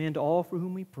 we commend all for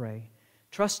whom we pray,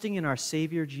 trusting in our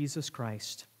Savior Jesus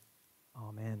Christ.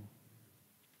 Amen.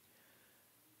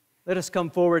 Let us come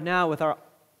forward now with our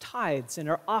tithes and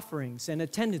our offerings and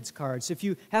attendance cards. If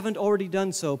you haven't already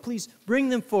done so, please bring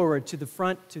them forward to the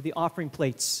front, to the offering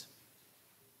plates.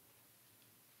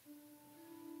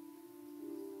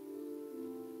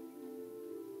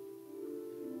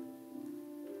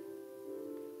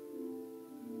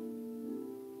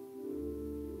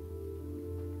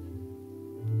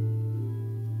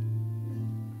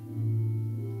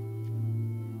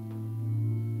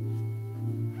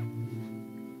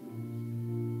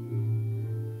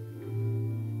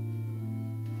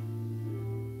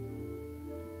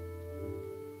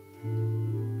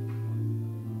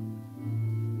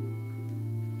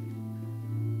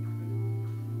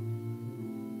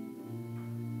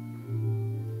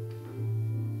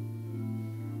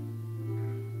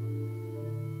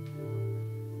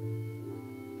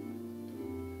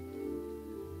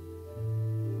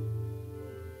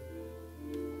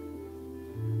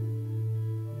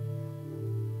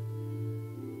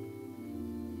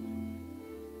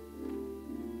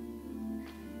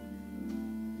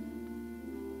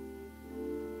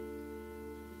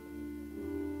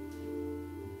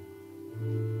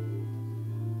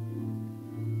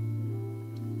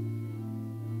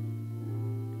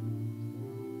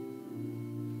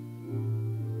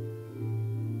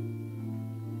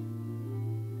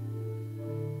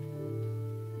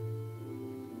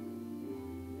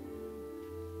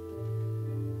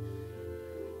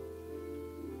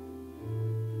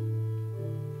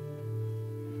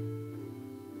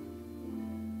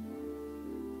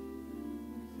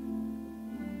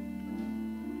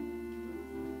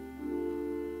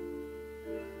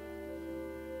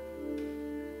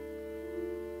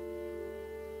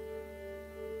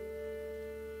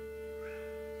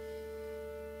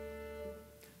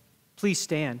 Please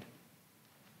stand.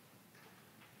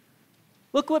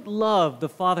 Look what love the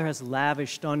Father has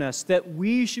lavished on us, that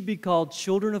we should be called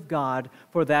children of God,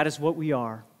 for that is what we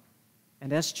are.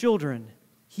 And as children,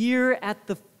 here at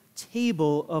the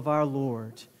table of our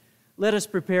Lord, let us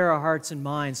prepare our hearts and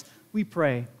minds. We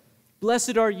pray,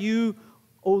 blessed are you,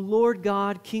 O Lord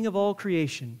God, King of all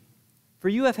creation, for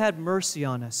you have had mercy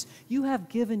on us. You have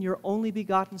given your only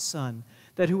begotten Son,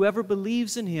 that whoever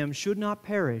believes in him should not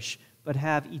perish, but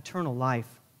have eternal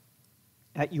life.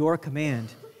 At your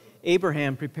command,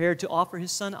 Abraham prepared to offer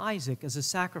his son Isaac as a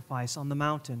sacrifice on the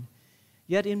mountain.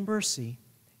 Yet in mercy,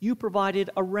 you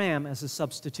provided a ram as a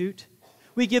substitute.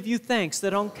 We give you thanks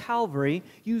that on Calvary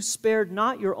you spared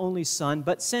not your only son,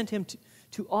 but sent him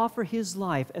to offer his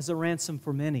life as a ransom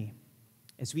for many.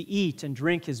 As we eat and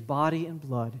drink his body and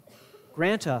blood,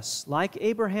 grant us, like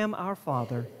Abraham our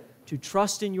father, to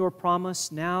trust in your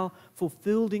promise now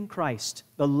fulfilled in Christ,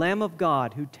 the Lamb of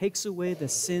God who takes away the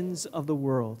sins of the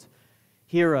world.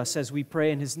 Hear us as we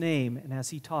pray in his name and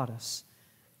as he taught us.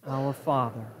 Our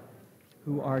Father,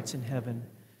 who art in heaven,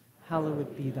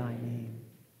 hallowed be thy name.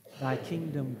 Thy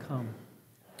kingdom come,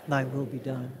 thy will be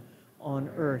done, on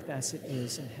earth as it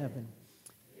is in heaven.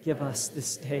 Give us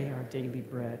this day our daily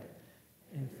bread,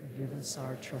 and forgive us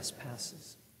our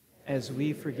trespasses, as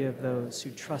we forgive those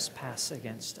who trespass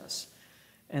against us.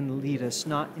 And lead us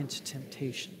not into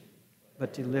temptation,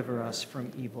 but deliver us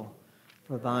from evil.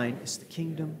 For thine is the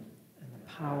kingdom, and the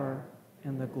power,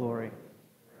 and the glory.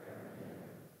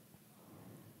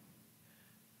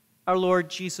 Our Lord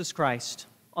Jesus Christ,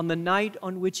 on the night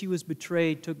on which he was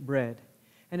betrayed, took bread.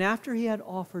 And after he had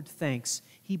offered thanks,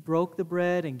 he broke the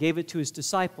bread and gave it to his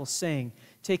disciples, saying,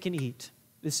 "Take and eat.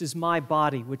 This is my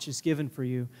body, which is given for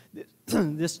you.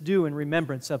 This do in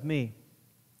remembrance of me."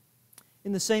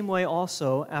 In the same way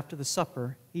also, after the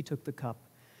supper, he took the cup.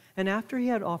 And after he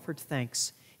had offered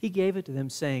thanks, he gave it to them,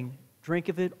 saying, "Drink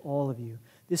of it, all of you.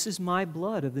 This is my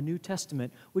blood of the New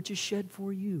Testament, which is shed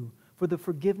for you, for the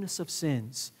forgiveness of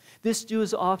sins. This do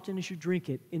as often as you drink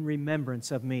it in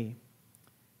remembrance of me."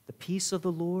 The peace of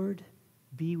the Lord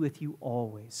be with you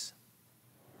always.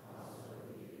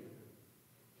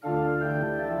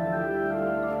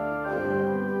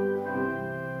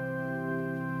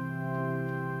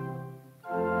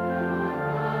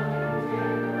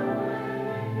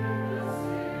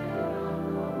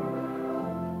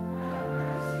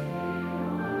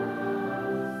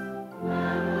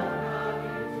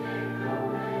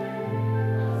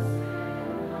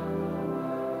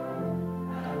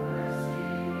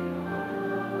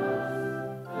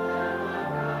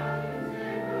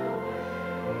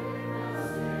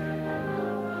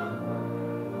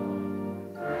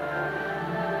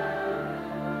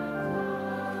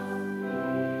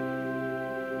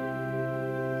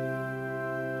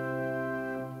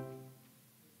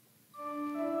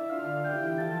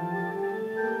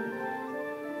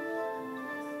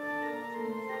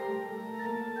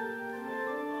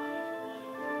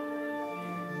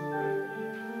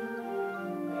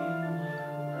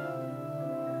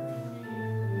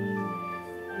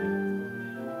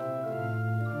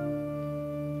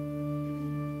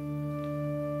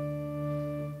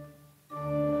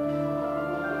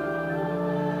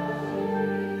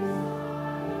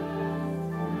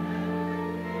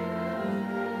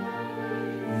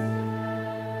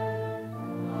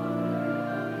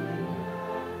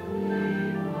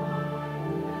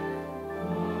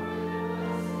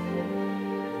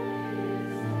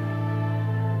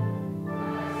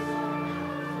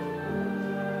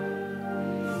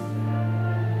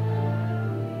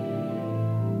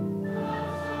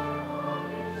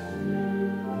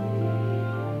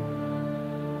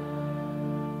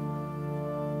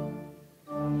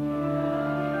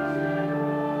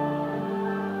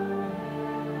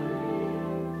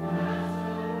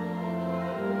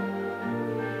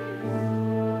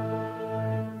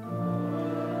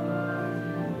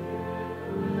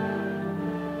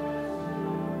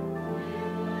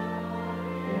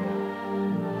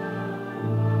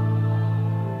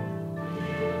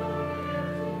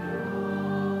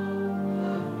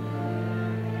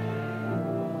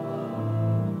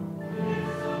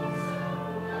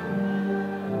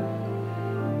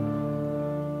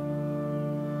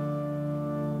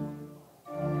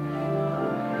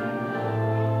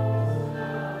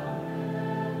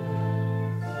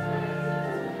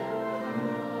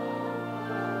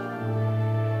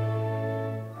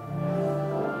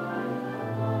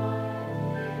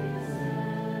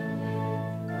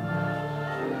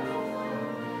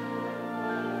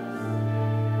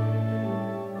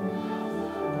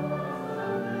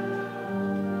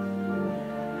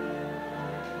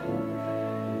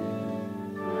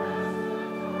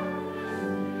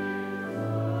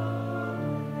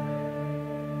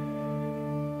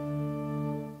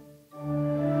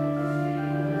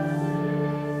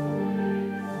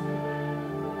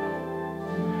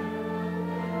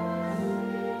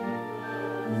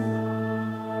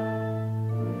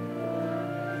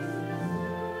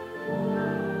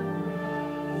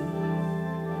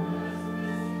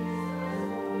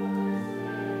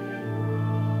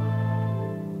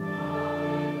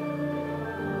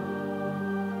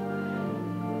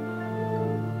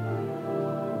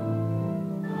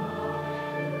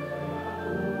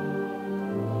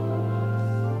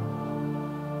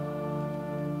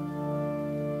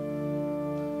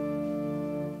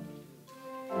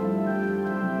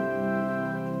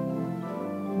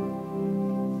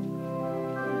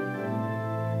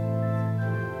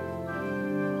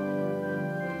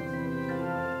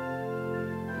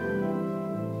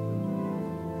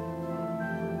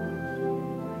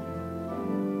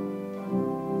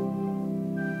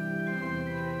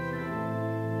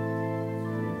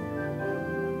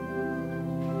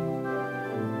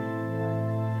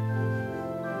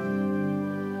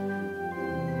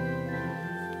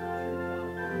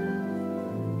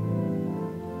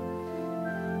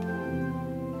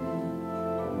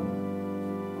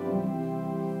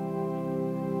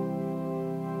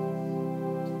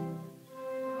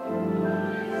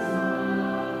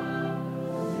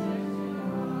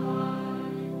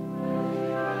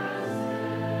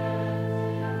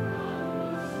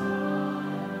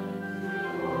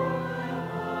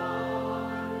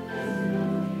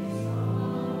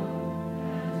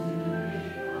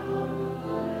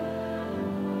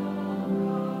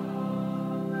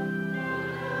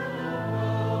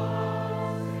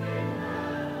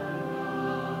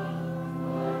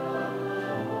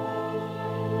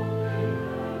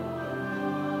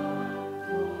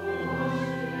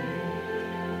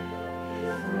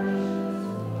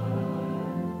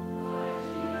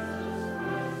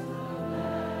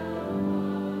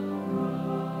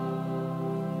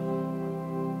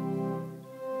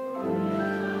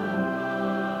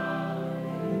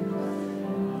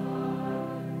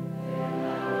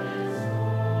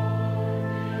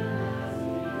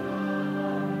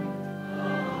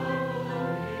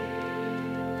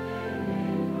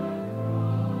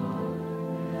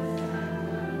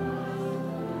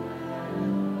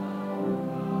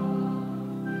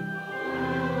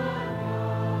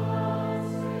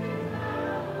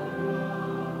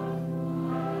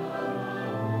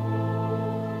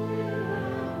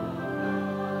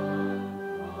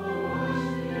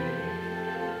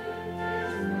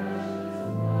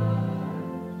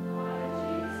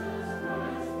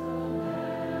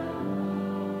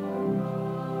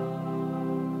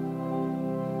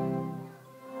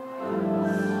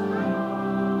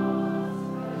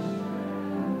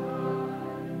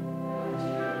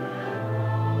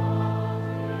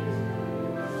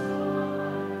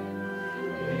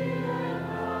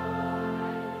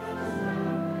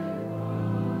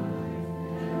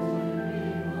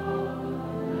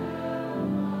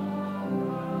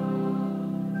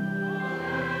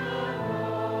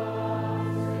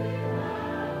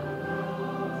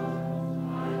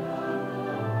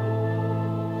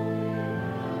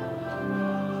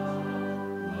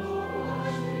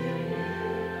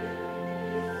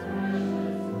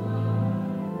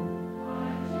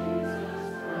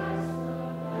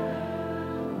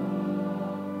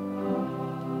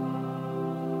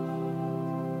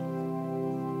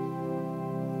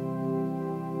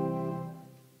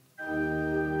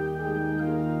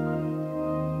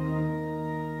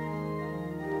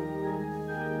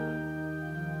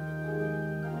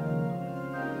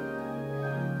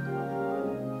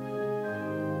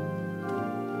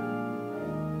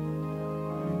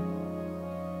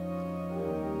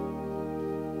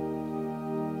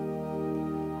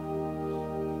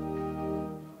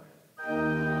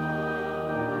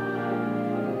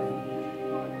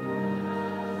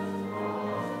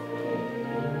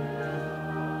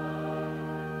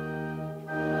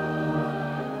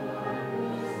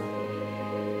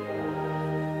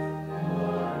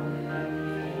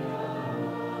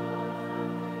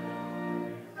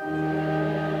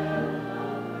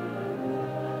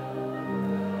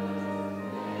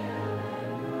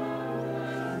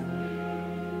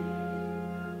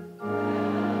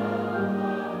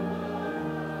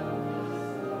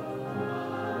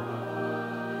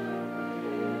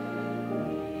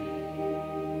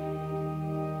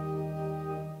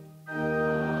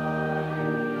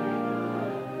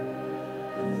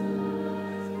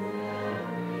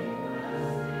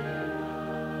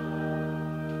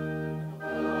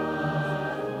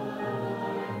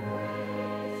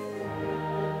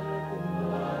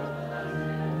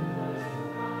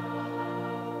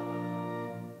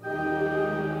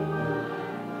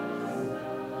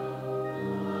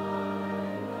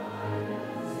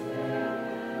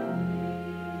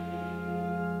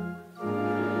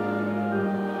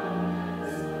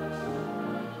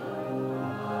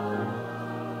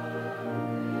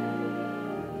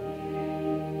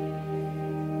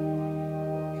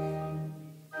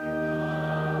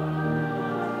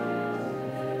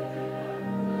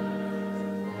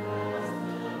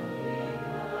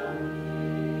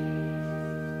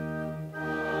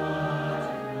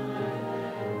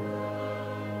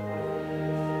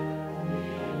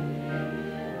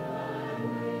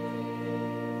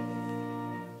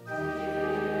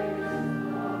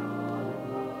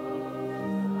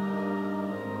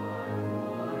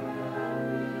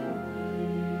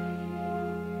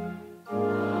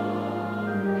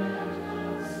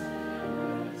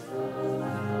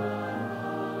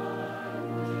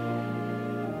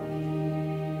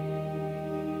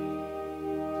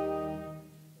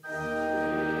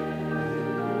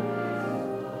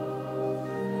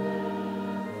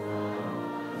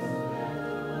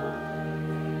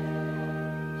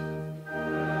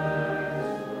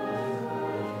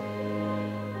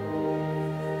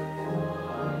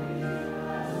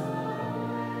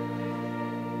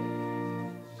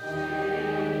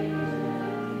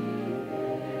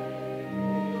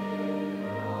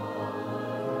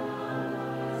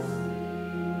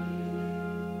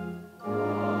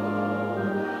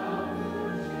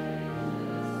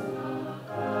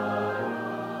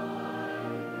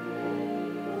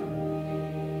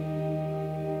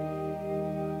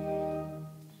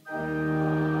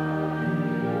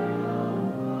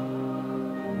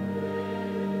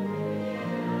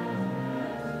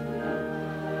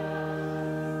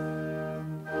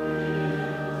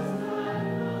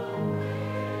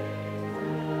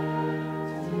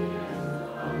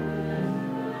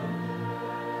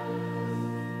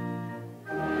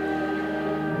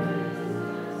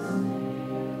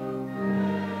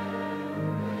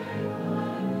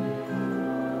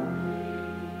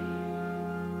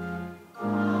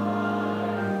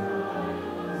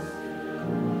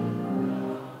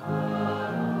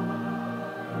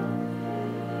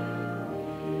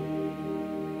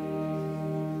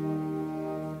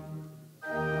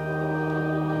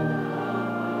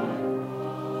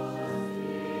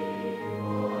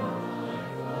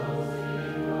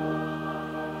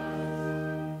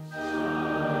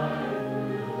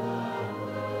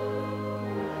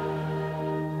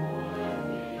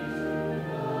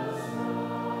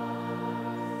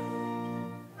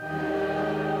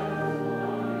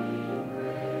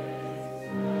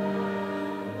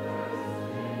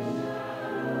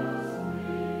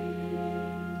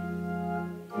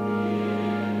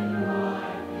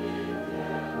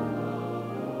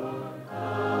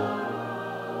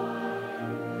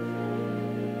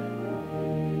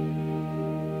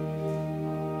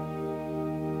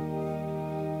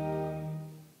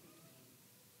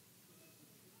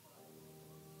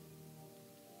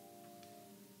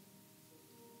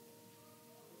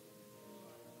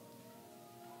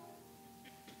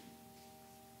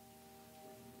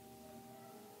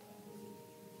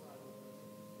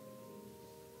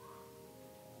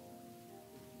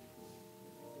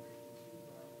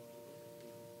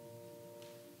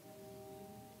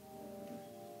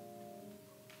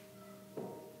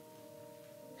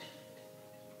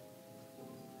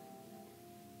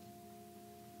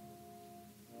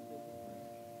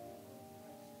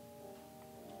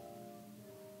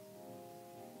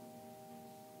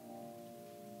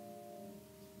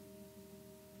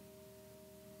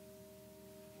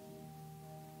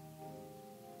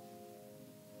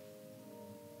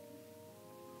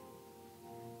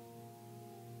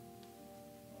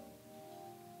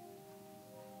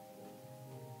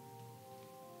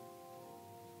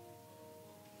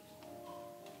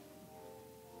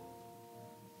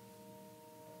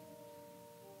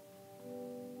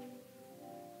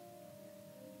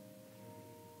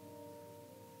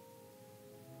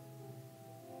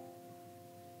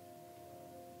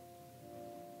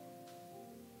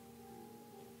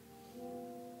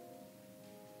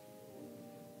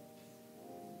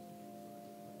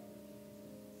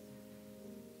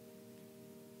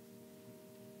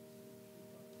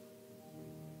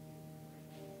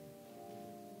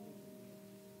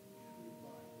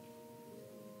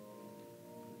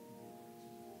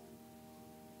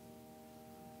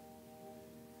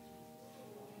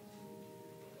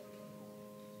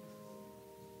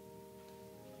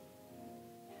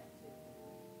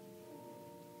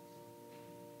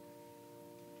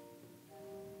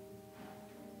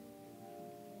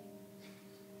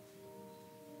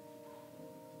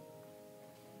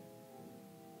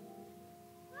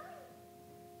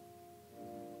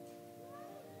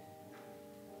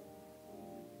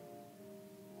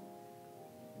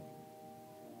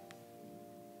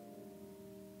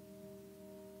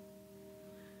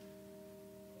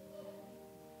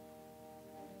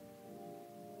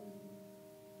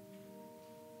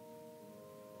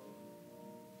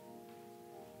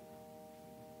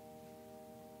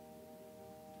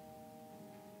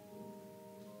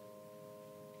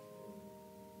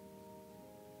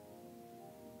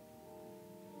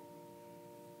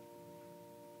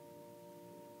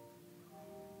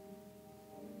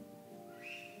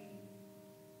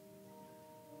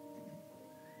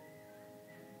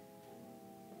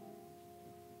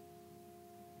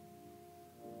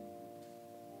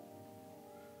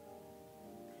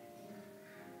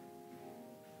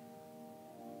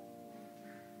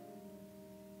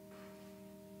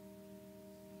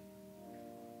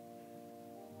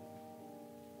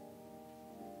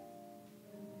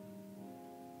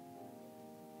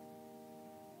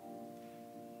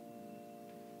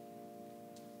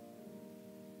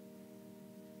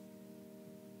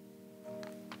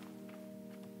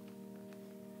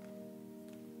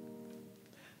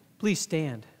 Please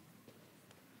stand.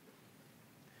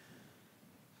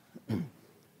 And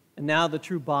now the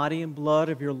true body and blood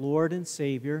of your Lord and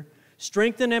Savior,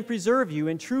 strengthen and preserve you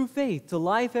in true faith to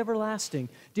life everlasting.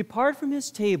 Depart from his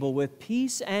table with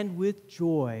peace and with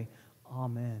joy.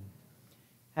 Amen.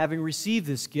 Having received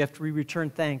this gift, we return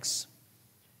thanks.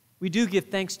 We do give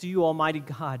thanks to you, Almighty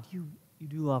God. You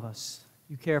do love us.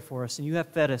 You care for us, and you have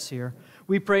fed us here.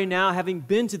 We pray now, having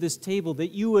been to this table, that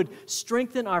you would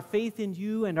strengthen our faith in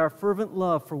you and our fervent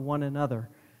love for one another.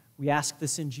 We ask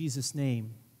this in Jesus'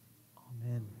 name.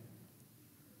 Amen.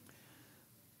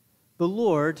 The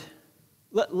Lord,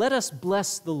 let us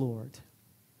bless the Lord.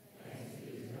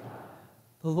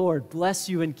 The Lord bless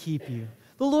you and keep you.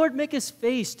 The Lord make his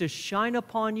face to shine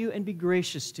upon you and be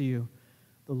gracious to you.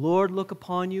 The Lord look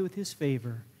upon you with his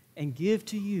favor and give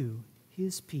to you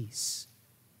his peace.